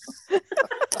frogs.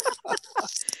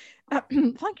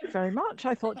 Thank you very much.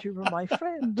 I thought you were my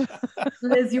friend.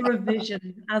 Liz, you're a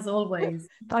vision, as always.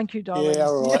 Thank you, darling. Yeah,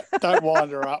 all right. Don't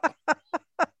wind her up.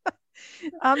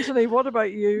 Anthony, what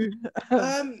about you?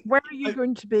 Where are you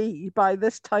going to be by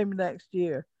this time next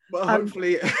year? Well,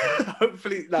 hopefully,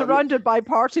 surrounded by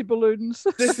party balloons.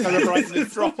 Celebrating the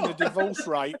drop in the divorce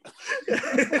rate.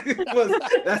 Well,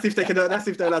 that's if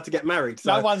they're allowed to get married.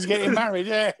 So. No one's getting married,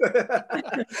 yeah.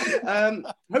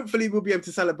 Hopefully, we'll be able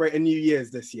to celebrate a New Year's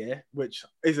this year, which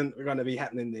isn't going to be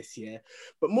happening this year.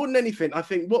 But more than anything, I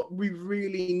think what we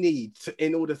really need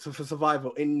in order for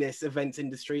survival in this events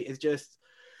industry is just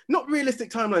not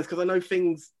realistic timelines, because I know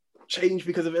things change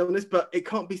because of illness, but it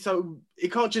can't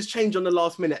just change on the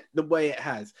last minute the way it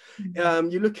has.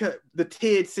 You look at the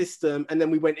tiered system, and then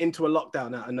we went into a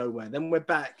lockdown out of nowhere, then we're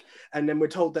back, and then we're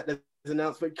told that there's an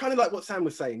announcement, kind of like what Sam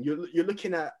was saying. You're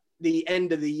looking at the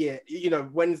end of the year,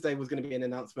 Wednesday was going to be an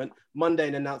announcement, Monday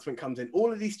an announcement comes in.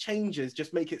 All of these changes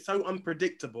just make it so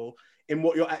unpredictable in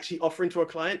what you're actually offering to a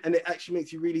client, and it actually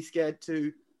makes you really scared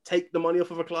to take the money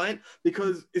off of a client,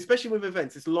 because especially with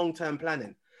events, it's long-term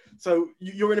planning. So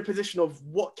you're in a position of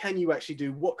what can you actually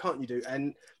do, what can't you do?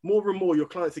 And more your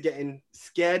clients are getting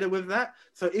scared with that.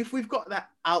 So if we've got that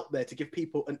out there to give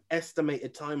people an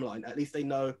estimated timeline, at least they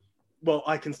know, well,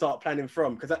 I can start planning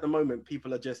from, because at the moment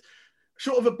people are just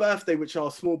short of a birthday, which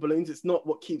are small balloons. It's not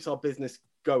what keeps our business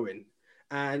going.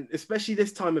 And especially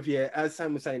this time of year, as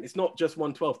Sam was saying, it's not just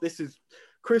 1/12. This is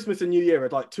Christmas and New Year are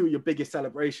like two of your biggest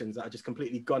celebrations that are just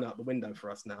completely gone out the window for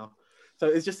us now. So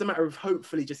it's just a matter of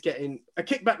hopefully just getting a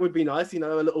kickback would be nice, you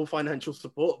know, a little financial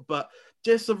support, but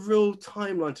just a real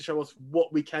timeline to show us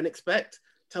what we can expect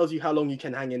tells you how long you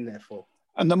can hang in there for.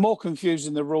 And the more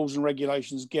confusing the rules and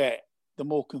regulations get, the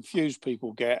more confused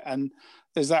people get. And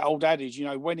there's that old adage, you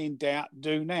know, when in doubt,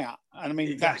 do now. And I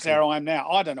mean, That's how I am now.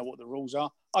 I don't know what the rules are.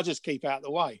 I just keep out of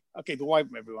the way. I keep away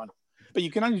from everyone. But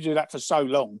you can only do that for so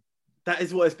long. That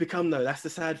is what it's become, though. That's the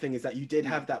sad thing, is that you did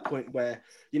have that point where,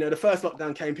 you know, the first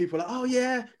lockdown came, people were like, oh,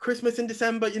 yeah, Christmas in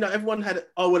December. You know, everyone had,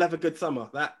 oh, we'll have a good summer.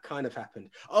 That kind of happened.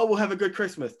 Oh, we'll have a good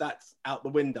Christmas. That's out the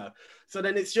window. So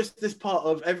then it's just this part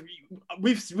of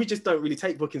we just don't really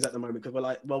take bookings at the moment because we're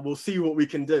like, well, we'll see what we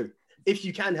can do. If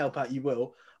you can help out, you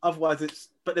will. Otherwise,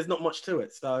 but there's not much to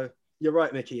it. So you're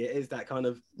right, Mickey. It is that kind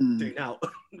of do now.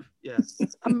 Yeah.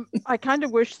 I kind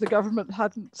of wish the government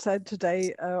hadn't said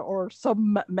today, or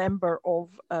some member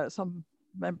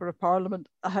of Parliament,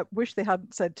 I wish they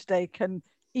hadn't said today, can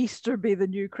Easter be the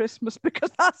new Christmas?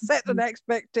 Because that set an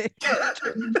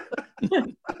expectation.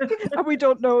 And we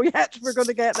don't know yet if we're going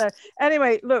to get there.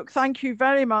 Anyway, look, thank you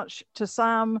very much to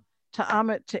Sam, to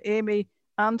Amit, to Amy,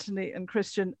 Anthony and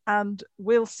Christian, and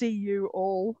we'll see you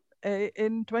all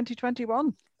in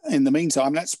 2021. In the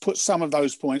meantime, let's put some of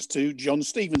those points to John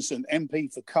Stevenson,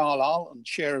 MP for Carlisle and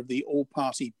chair of the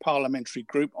All-Party Parliamentary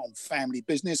Group on Family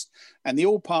Business and the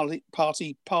All-Party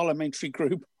Parliamentary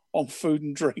Group on Food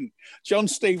and Drink. John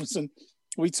Stevenson,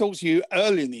 we talked to you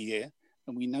early in the year,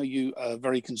 and we know you are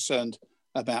very concerned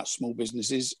about small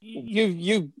businesses.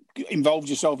 You involved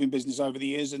yourself in business over the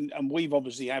years, and we've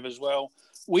obviously have as well.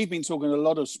 We've been talking to a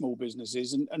lot of small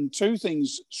businesses, and two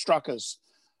things struck us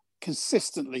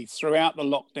consistently throughout the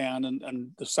lockdown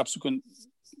and the subsequent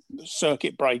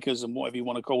circuit breakers and whatever you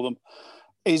want to call them,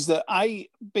 is that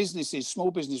small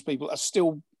business people are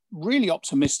still really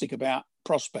optimistic about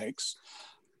prospects.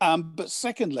 But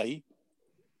secondly,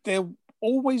 they're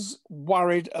always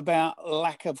worried about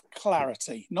lack of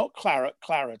clarity, not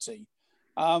clarity,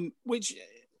 which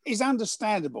is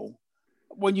understandable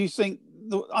when you think,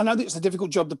 I know that it's a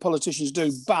difficult job the politicians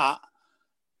do, but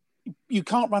you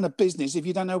can't run a business if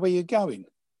you don't know where you're going.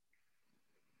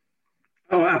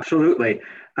 Oh, absolutely.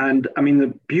 And I mean,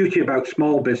 the beauty about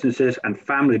small businesses and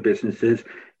family businesses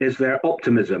is their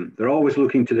optimism. They're always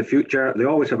looking to the future. They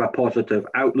always have a positive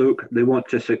outlook. They want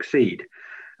to succeed.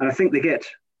 And I think they get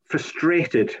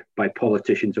frustrated by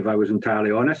politicians, if I was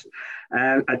entirely honest,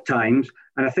 at times.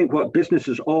 And I think what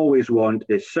businesses always want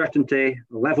is certainty,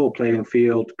 a level playing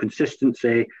field,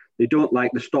 consistency. They don't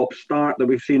like the stop-start that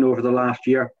we've seen over the last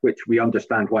year, which we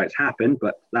understand why it's happened,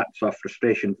 but that's a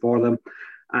frustration for them.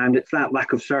 And it's that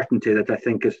lack of certainty that I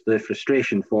think is the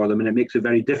frustration for them, and it makes it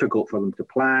very difficult for them to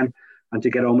plan and to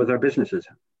get on with their businesses.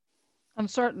 And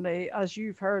certainly, as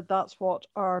you've heard, that's what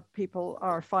our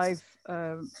 5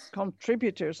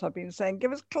 contributors have been saying.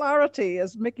 Give us clarity,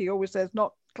 as Mickey always says,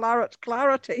 not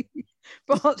clarity.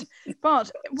 But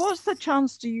what's the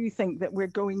chance, do you think, that we're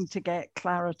going to get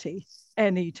clarity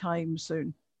anytime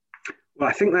soon? Well,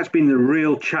 I think that's been the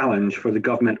real challenge for the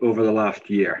government over the last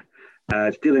year.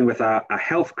 It's dealing with a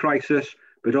health crisis,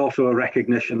 but also a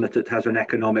recognition that it has an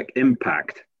economic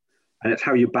impact. And it's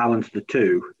how you balance the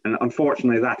two. And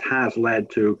unfortunately, that has led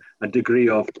to a degree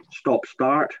of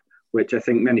stop-start, which I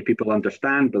think many people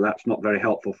understand, but that's not very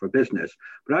helpful for business.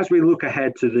 But as we look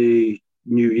ahead to the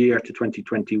new year, to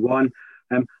 2021,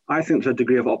 I think there's a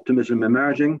degree of optimism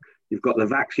emerging. You've got the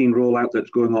vaccine rollout that's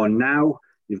going on now.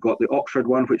 You've got the Oxford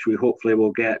one, which we hopefully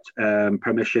will get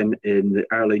permission in the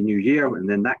early new year, and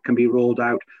then that can be rolled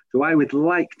out. So I would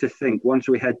like to think once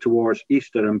we head towards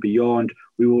Easter and beyond,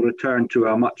 we will return to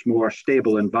a much more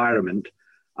stable environment,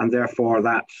 and therefore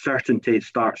that certainty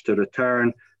starts to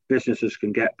return. Businesses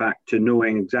can get back to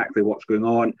knowing exactly what's going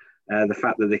on, the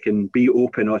fact that they can be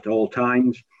open at all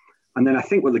times. And then I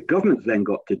think what the government's then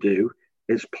got to do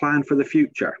is plan for the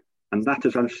future. And that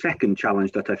is our second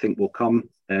challenge that I think will come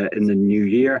in the new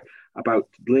year, about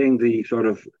laying the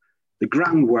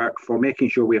groundwork for making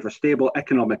sure we have a stable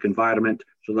economic environment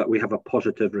so that we have a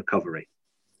positive recovery.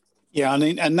 Yeah,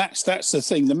 and that's the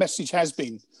thing. The message has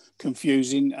been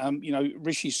confusing.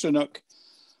 Rishi Sunak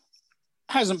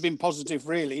hasn't been positive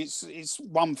really. It's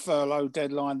one furlough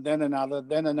deadline, then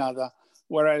another.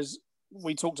 Whereas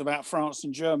we talked about France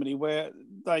and Germany, where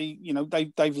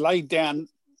they've laid down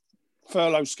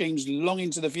furlough schemes long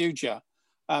into the future,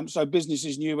 so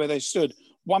businesses knew where they stood.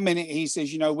 1 minute he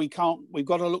says, we've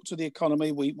got to look to the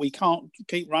economy. We can't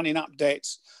keep running up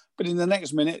debts. But in the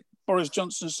next minute, Boris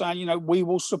Johnson's saying, we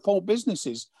will support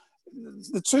businesses.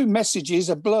 The two messages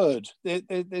are blurred.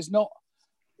 There's not.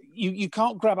 You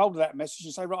can't grab hold of that message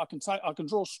and say, right, I can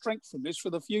draw strength from this for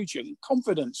the future,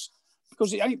 confidence,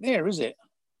 because it ain't there, is it?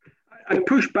 I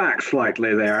push back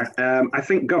slightly there. I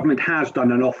think government has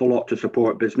done an awful lot to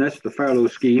support business. The furlough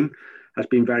scheme has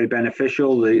been very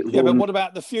beneficial. But what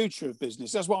about the future of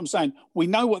business? That's what I'm saying. We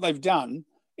know what they've done.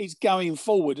 It's going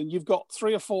forward, and you've got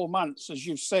 3 or 4 months, as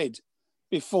you've said,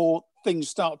 before things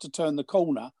start to turn the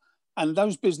corner. And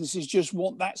those businesses just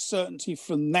want that certainty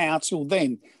from now till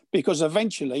then, because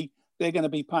eventually they're going to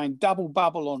be paying double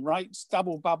bubble on rates,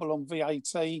 double bubble on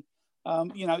VAT.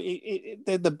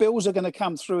 The bills are going to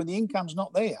come through and the income's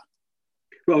not there.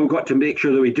 Well, we've got to make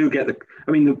sure that we do get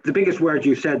the biggest word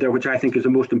you said there, which I think is the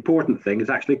most important thing, is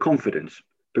actually confidence,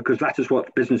 because that is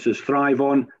what businesses thrive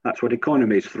on. That's what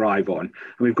economies thrive on. And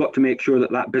we've got to make sure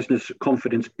that that business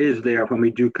confidence is there when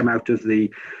we do come out of the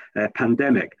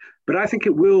pandemic. But I think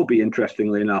it will be,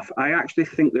 interestingly enough, I actually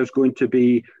think there's going to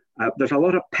be there's a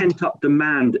lot of pent-up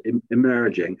demand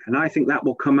emerging, and I think that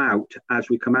will come out as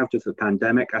we come out of the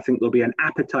pandemic. I think there'll be an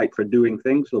appetite for doing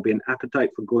things. There'll be an appetite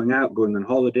for going out, going on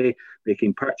holiday,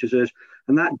 making purchases,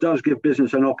 and that does give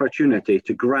business an opportunity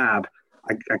to grab.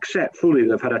 I accept fully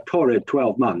they've had a torrid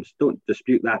 12 months. Don't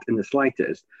dispute that in the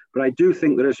slightest. But I do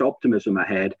think there is optimism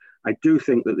ahead. I do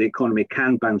think that the economy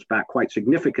can bounce back quite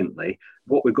significantly.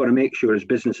 What we've got to make sure is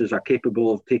businesses are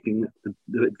capable of taking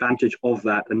the advantage of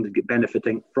that and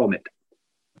benefiting from it.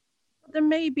 There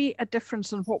may be a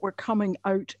difference in what we're coming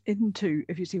out into,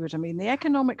 if you see what I mean. The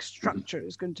economic structure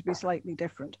is going to be slightly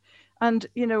different. And,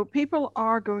 people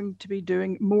are going to be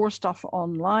doing more stuff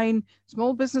online.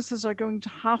 Small businesses are going to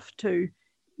have to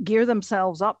gear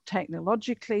themselves up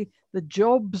technologically. The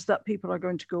jobs that people are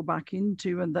going to go back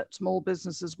into and that small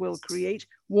businesses will create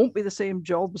won't be the same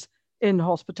jobs in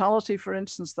hospitality, for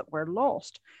instance, that were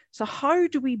lost. So how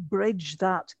do we bridge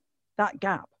that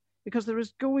gap? Because there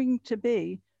is going to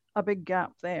be a big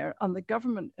gap there. And the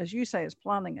government, as you say, is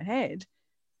planning ahead.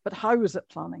 But how is it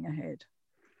planning ahead?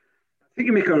 I think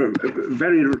you make a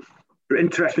very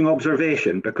interesting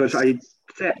observation, because I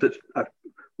said that a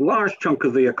large chunk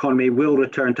of the economy will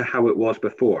return to how it was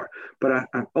before, but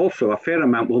also a fair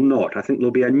amount will not. I think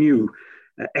there'll be a new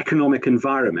economic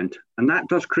environment, and that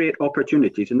does create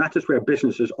opportunities, and that is where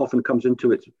businesses often comes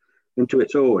into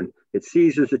its own. It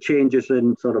seizes the changes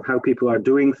in sort of how people are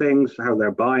doing things, how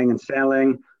they're buying and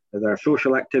selling, their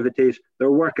social activities,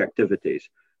 their work activities.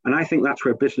 And I think that's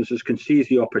where businesses can seize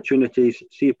the opportunities,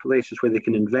 see places where they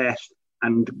can invest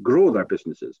and grow their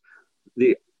businesses.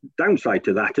 The downside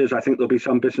to that is I think there'll be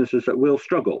some businesses that will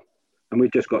struggle, and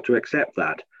we've just got to accept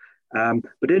that.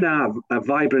 But in a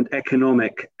vibrant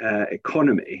economic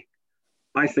economy,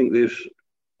 I think there's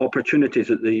opportunities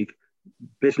that the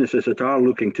businesses that are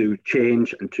looking to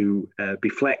change and to be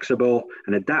flexible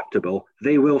and adaptable,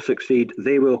 they will succeed.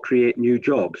 They will create new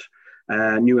jobs,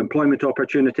 new employment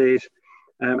opportunities.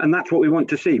 And that's what we want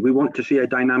to see. We want to see a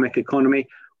dynamic economy.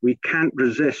 We can't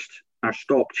resist or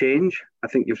stop change. I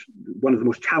think one of the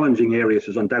most challenging areas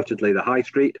is undoubtedly the high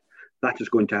street. That is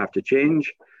going to have to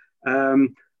change.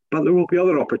 But there will be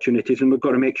other opportunities, and we've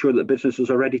got to make sure that businesses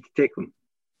are ready to take them.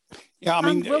 Yeah,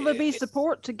 and will there be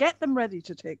support to get them ready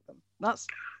to take them?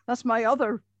 That's my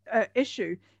other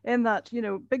issue, in that,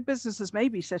 big businesses may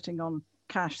be sitting on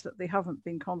cash that they haven't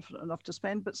been confident enough to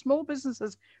spend, but small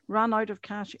businesses ran out of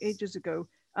cash ages ago,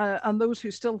 and those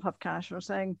who still have cash are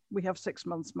saying we have 6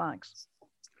 months max.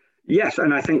 Yes,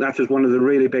 and I think that is one of the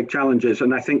really big challenges,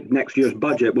 and I think next year's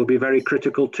budget will be very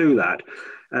critical to that.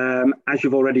 As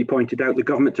you've already pointed out, the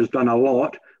government has done a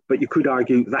lot, but you could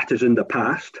argue that is in the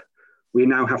past. We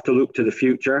now have to look to the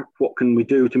future. What can we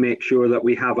do to make sure that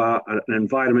we have an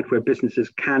environment where businesses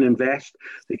can invest,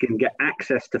 they can get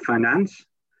access to finance,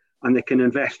 and they can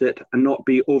invest it and not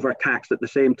be overtaxed at the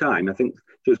same time? I think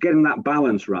so. It's getting that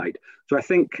balance right. So I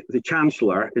think the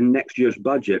Chancellor in next year's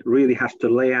budget really has to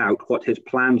lay out what his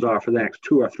plans are for the next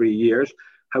 2 or 3 years,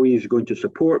 how he is going to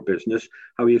support business,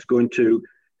 how he is going to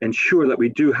ensure that we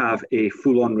do have a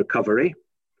full-on recovery.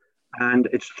 And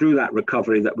it's through that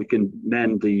recovery that we can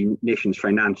mend the nation's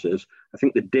finances. I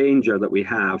think the danger that we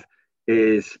have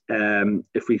is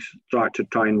if we start to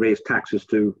try and raise taxes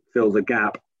to fill the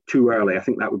gap too early. I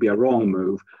think that would be a wrong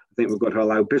move. I think we've got to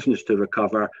allow business to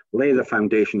recover, lay the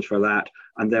foundations for that,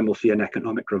 and then we'll see an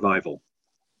economic revival.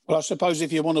 Well, I suppose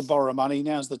if you want to borrow money,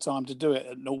 now's the time to do it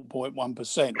at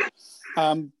 0.1%.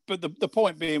 But the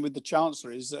point being with the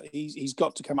Chancellor is that he's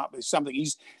got to come up with something.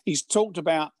 He's talked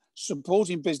about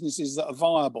supporting businesses that are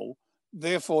viable,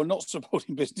 therefore not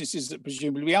supporting businesses that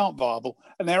presumably aren't viable.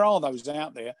 And there are those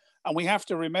out there. And we have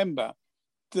to remember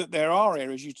that there are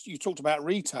areas, you talked about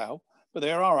retail, but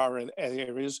there are other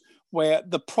areas where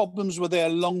the problems were there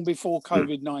long before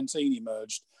COVID-19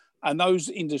 emerged. And those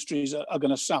industries are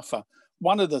going to suffer.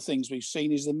 One of the things we've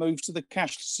seen is the move to the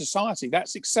cashless society.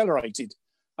 That's accelerated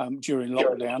during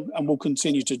lockdown and will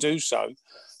continue to do so.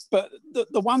 But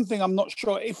the one thing I'm not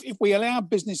sure, if we allow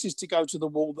businesses to go to the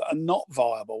wall that are not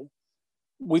viable,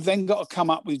 we've then got to come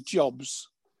up with jobs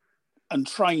and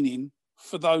training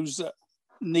for those that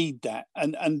need that.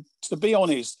 And to be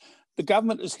honest, the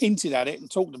government has hinted at it and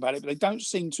talked about it, but they don't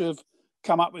seem to have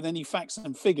come up with any facts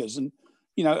and figures. And,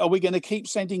 you know, are we going to keep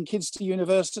sending kids to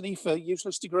university for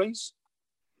useless degrees?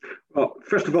 Well,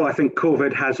 first of all, I think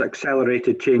COVID has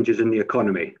accelerated changes in the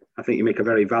economy. I think you make a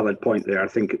very valid point there. I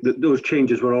think those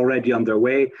changes were already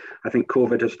underway. I think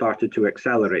COVID has started to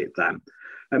accelerate them.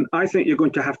 I think you're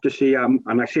going to have to see, and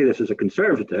I say this as a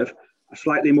Conservative, a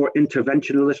slightly more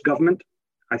interventionist government.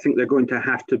 I think they're going to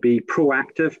have to be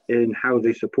proactive in how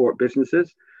they support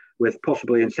businesses, with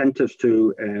possibly incentives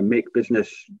to make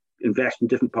business invest in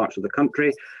different parts of the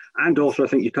country. And also, I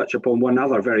think you touch upon one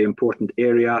other very important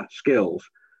area, skills.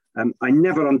 I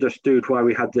never understood why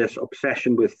we had this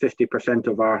obsession with 50%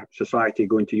 of our society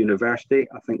going to university.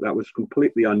 I think that was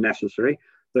completely unnecessary.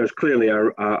 There's clearly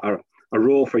a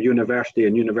role for university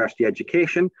and university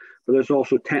education, but there's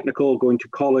also technical, going to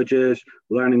colleges,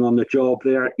 learning on the job.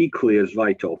 They are equally as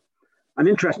vital. And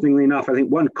interestingly enough, I think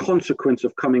one consequence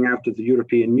of coming out of the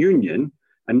European Union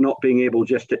and not being able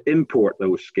just to import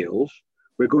those skills,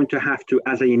 we're going to have to,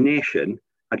 as a nation,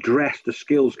 address the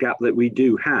skills gap that we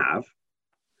do have.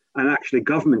 And actually,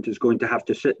 government is going to have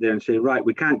to sit there and say, right,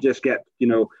 we can't just get,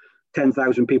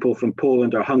 10,000 people from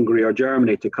Poland or Hungary or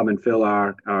Germany to come and fill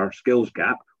our skills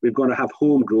gap. We've got to have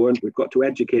homegrown, we've got to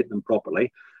educate them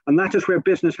properly. And that is where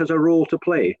business has a role to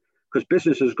play, because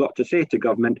business has got to say to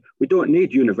government, we don't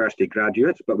need university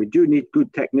graduates, but we do need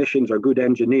good technicians or good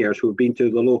engineers who have been to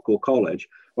the local college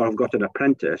or have got an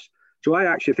apprentice. So I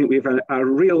actually think we have a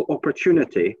real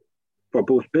opportunity for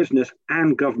both business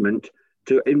and government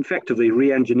to effectively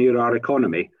re-engineer our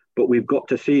economy, but we've got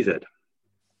to seize it.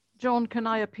 John, can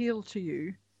I appeal to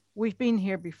you? We've been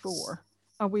here before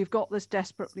and we've got this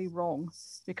desperately wrong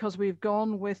because we've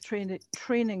gone with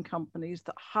training companies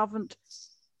that haven't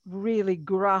really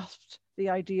grasped the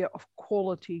idea of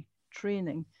quality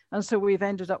training. And so we've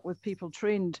ended up with people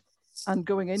trained and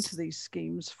going into these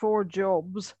schemes for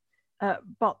jobs,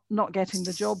 but not getting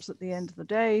the jobs at the end of the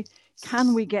day.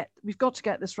 We've got to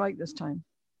get this right this time.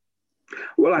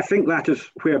 Well, I think that is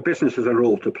where business has a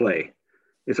role to play.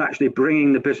 It's actually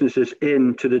bringing the businesses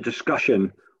into the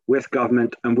discussion with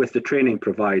government and with the training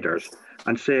providers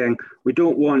and saying, we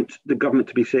don't want the government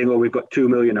to be saying, oh, we've got 2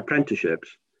 million apprenticeships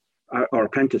or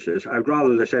apprentices. I'd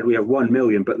rather they said we have 1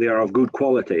 million, but they are of good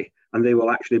quality and they will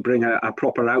actually bring a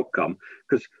proper outcome.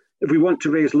 Because if we want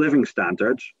to raise living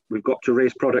standards, we've got to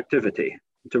raise productivity.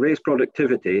 To raise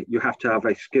productivity, you have to have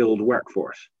a skilled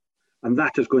workforce. And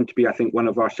that is going to be, I think, one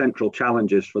of our central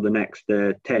challenges for the next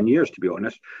 10 years, to be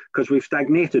honest, because we've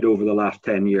stagnated over the last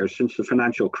 10 years since the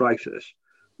financial crisis.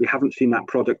 We haven't seen that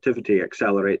productivity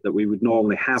accelerate that we would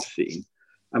normally have seen.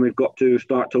 And we've got to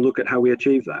start to look at how we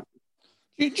achieve that.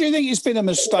 Do you think it's been a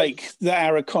mistake that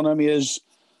our economy has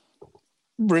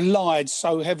relied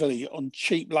so heavily on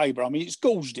cheap labour? I mean, it's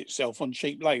gorged itself on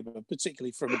cheap labour,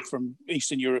 particularly from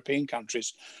Eastern European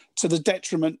countries, to the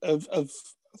detriment of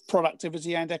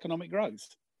productivity and economic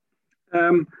growth?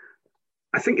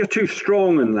 I think you're too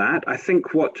strong in that. I think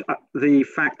the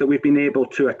fact that we've been able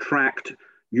to attract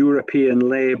European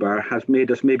labour has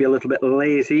made us maybe a little bit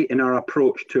lazy in our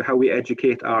approach to how we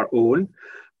educate our own.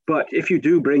 But if you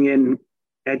do bring in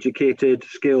educated,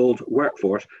 skilled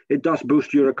workforce, it does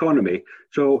boost your economy.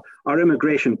 So our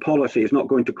immigration policy is not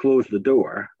going to close the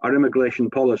door. Our immigration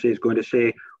policy is going to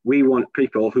say, we want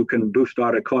people who can boost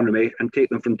our economy and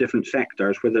take them from different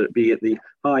sectors, whether it be at the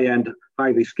high end,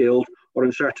 highly skilled, or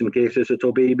in certain cases,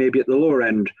 it'll be maybe at the lower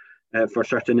end for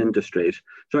certain industries.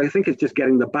 So I think it's just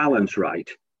getting the balance right.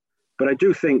 But I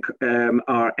do think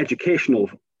our educational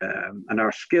and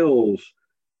our skills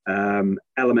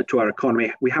element to our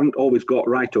economy, we haven't always got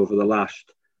right over the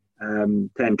last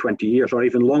 10, 20 years, or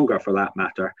even longer for that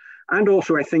matter. And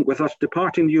also, I think with us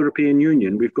departing the European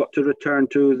Union, we've got to return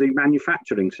to the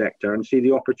manufacturing sector and see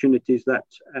the opportunities that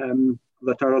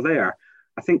are there.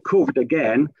 I think COVID,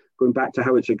 again, going back to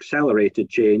how it's accelerated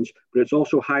change, but it's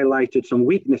also highlighted some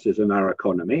weaknesses in our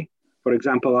economy. For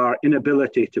example, our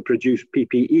inability to produce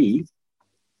PPE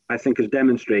I think, has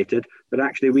demonstrated that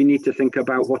actually we need to think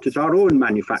about what is our own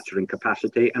manufacturing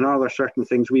capacity and are there certain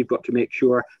things we've got to make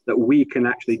sure that we can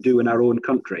actually do in our own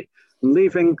country. And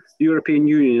leaving the European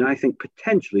Union, I think,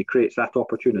 potentially creates that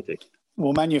opportunity.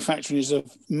 Well, manufacturing is a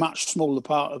much smaller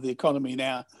part of the economy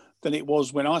now than it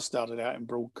was when I started out in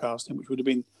broadcasting, which would have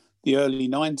been the early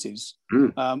 90s.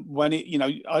 When it,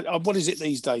 what is it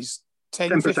these days?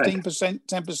 10%. 15%,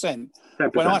 10%.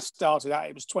 When I started out,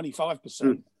 it was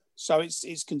 25%. So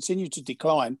it's continued to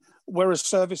decline. We're a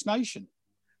service nation.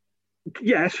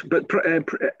 Yes, but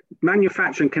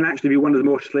manufacturing can actually be one of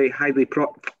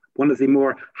the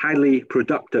more highly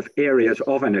productive areas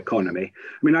of an economy.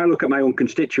 I mean, I look at my own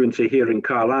constituency here in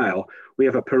Carlisle. We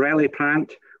have a Pirelli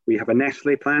plant, we have a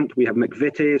Nestle plant, we have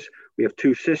McVitie's, we have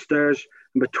Two Sisters,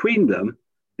 and between them,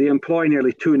 they employ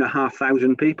nearly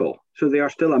 2,500 people. So they are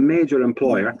still a major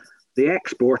employer. They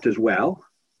export as well.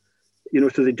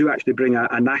 So they do actually bring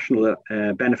a national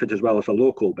benefit as well as a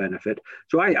local benefit.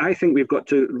 So I think we've got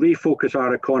to refocus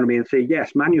our economy and say,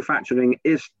 yes, manufacturing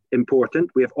is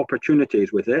important. We have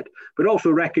opportunities with it, but also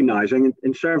recognizing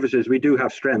in services, we do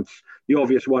have strengths. The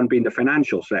obvious one being the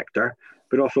financial sector,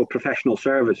 but also professional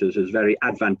services is very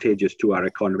advantageous to our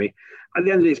economy. At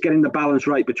the end of the day, it's getting the balance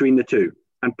right between the two.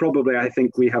 And probably I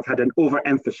think we have had an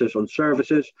overemphasis on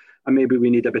services and maybe we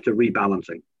need a bit of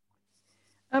rebalancing.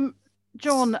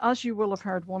 John, as you will have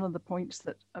heard, one of the points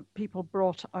that people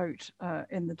brought out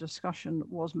in the discussion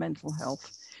was mental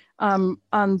health.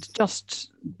 And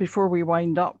just before we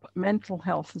wind up, mental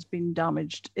health has been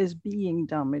damaged, is being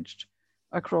damaged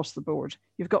across the board.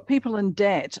 You've got people in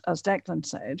debt, as Declan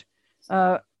said,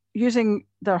 using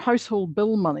their household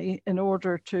bill money in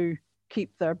order to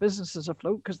keep their businesses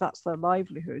afloat because that's their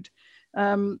livelihood.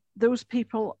 Those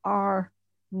people are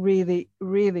really,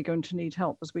 really going to need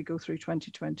help as we go through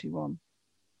 2021?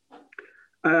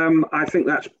 I think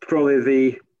that's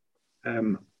probably the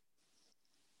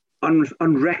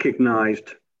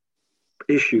unrecognised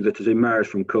issue that has emerged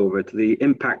from COVID, the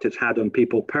impact it's had on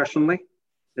people personally,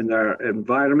 in their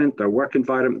environment, their work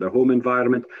environment, their home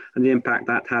environment, and the impact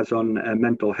that has on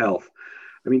mental health.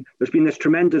 I mean, there's been this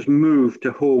tremendous move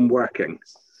to home working.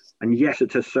 And yes,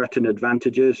 it has certain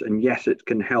advantages, and yes, it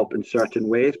can help in certain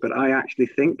ways. But I actually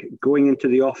think going into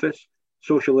the office,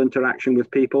 social interaction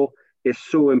with people is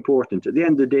so important. At the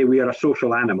end of the day, we are a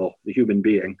social animal, the human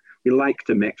being. We like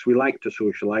to mix, we like to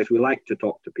socialize, we like to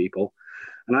talk to people.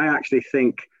 And I actually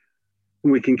think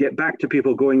when we can get back to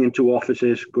people going into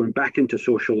offices, going back into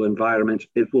social environments,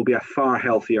 it will be a far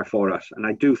healthier for us. And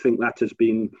I do think that has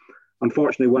been,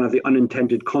 unfortunately, one of the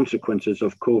unintended consequences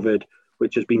of COVID,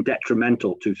 which has been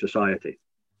detrimental to society.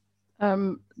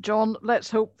 John, let's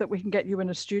hope that we can get you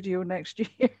in a studio next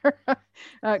year,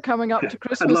 coming up to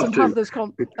Christmas,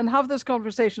 and have this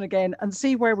conversation again and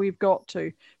see where we've got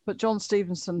to. But John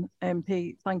Stevenson,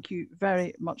 MP, thank you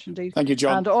very much indeed. Thank you,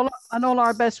 John. And all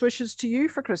our best wishes to you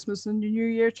for Christmas and the New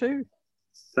Year too.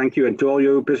 Thank you, and to all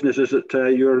your businesses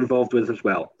that you're involved with as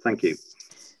well. Thank you.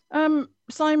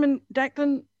 Simon,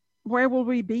 Declan, where will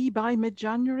we be by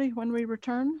mid-January when we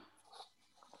return?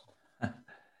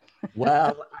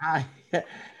 Well,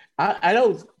 I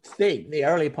don't think the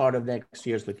early part of next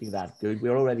year is looking that good.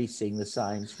 We're already seeing the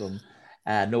signs from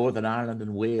Northern Ireland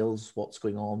and Wales, what's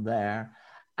going on there.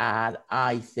 And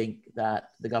I think that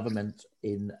the government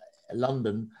in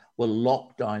London will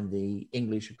lock down the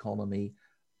English economy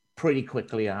pretty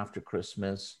quickly after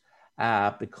Christmas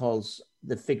because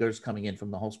the figures coming in from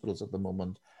the hospitals at the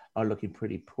moment are looking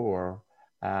pretty poor.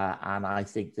 And I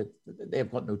think that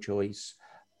they've got no choice.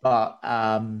 But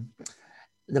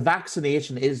the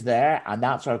vaccination is there, and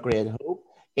that's our great hope.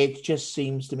 It just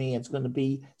seems to me it's going to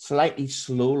be slightly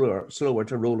slower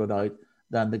to roll it out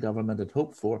than the government had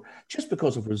hoped for, just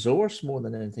because of resource more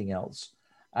than anything else.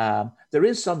 There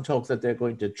is some talk that they're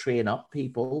going to train up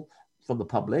people from the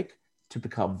public to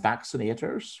become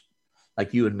vaccinators,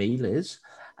 like you and me, Liz.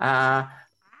 And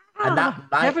that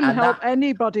might, heaven help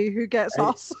anybody who gets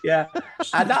us. Yeah,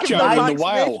 and that might, the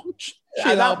whale.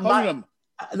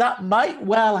 That might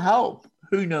well help.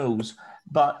 Who knows?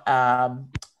 But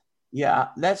yeah,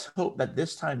 let's hope that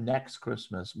this time next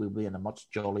Christmas we'll be in a much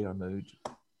jollier mood.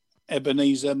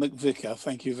 Ebenezer McVicker,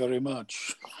 thank you very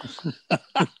much.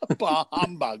 Bah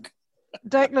humbug.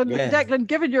 Declan,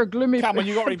 given your gloomy Come on,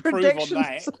 you got to improve on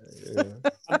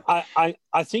that.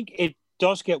 I think it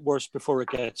does get worse before it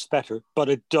gets better, but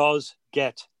it does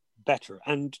get better.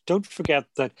 And don't forget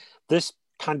that this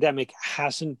pandemic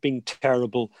hasn't been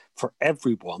terrible for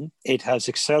everyone. It has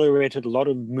accelerated a lot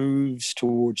of moves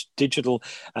towards digital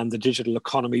and the digital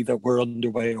economy that were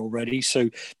underway already.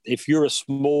 So if you're a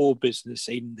small business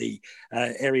in the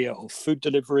area of food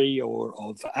delivery or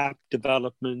of app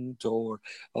development or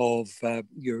of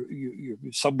you're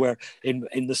somewhere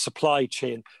in the supply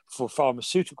chain for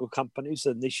pharmaceutical companies,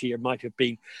 then this year might have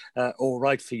been all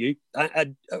right for you.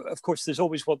 And of course, there's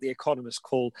always what the economists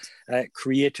call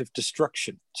creative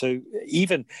destruction. So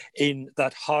even in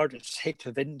that hardest hit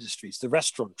of industries, the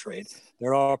restaurant trade,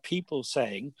 there are people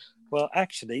saying, well,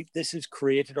 actually, this has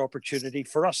created opportunity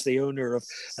for us. The owner of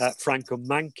Franco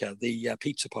Manca, the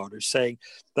pizza parlor, saying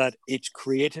that it's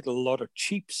created a lot of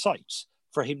cheap sites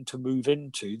for him to move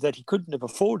into that he couldn't have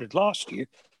afforded last year.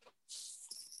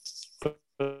 But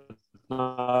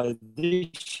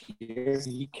this year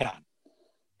he can.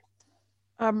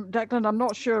 Declan, I'm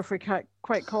not sure if we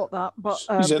quite caught that, but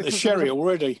he's at the sherry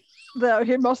already.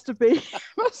 He must have been.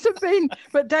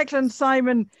 But Declan,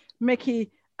 Simon, Mickey,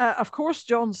 of course,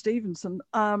 John Stevenson,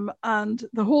 and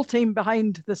the whole team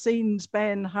behind the scenes,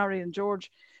 Ben, Harry, and George,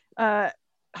 have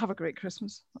a great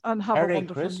Christmas and have a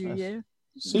wonderful New Year.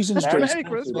 Season's Merry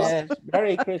Christmas.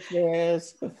 Merry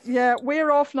Christmas. Yeah,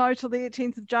 we're off now till the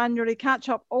 18th of January. Catch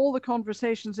up all the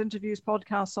conversations, interviews,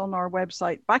 podcasts on our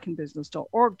website,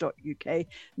 backinbusiness.org.uk.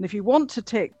 And if you want to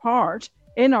take part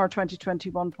in our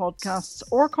 2021 podcasts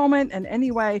or comment in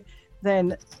any way,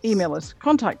 then email us,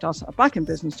 contact us at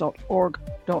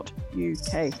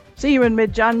backinbusiness.org.uk. See you in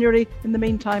mid-January. In the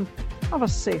meantime, have a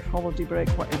safe holiday break,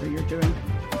 whatever you're doing.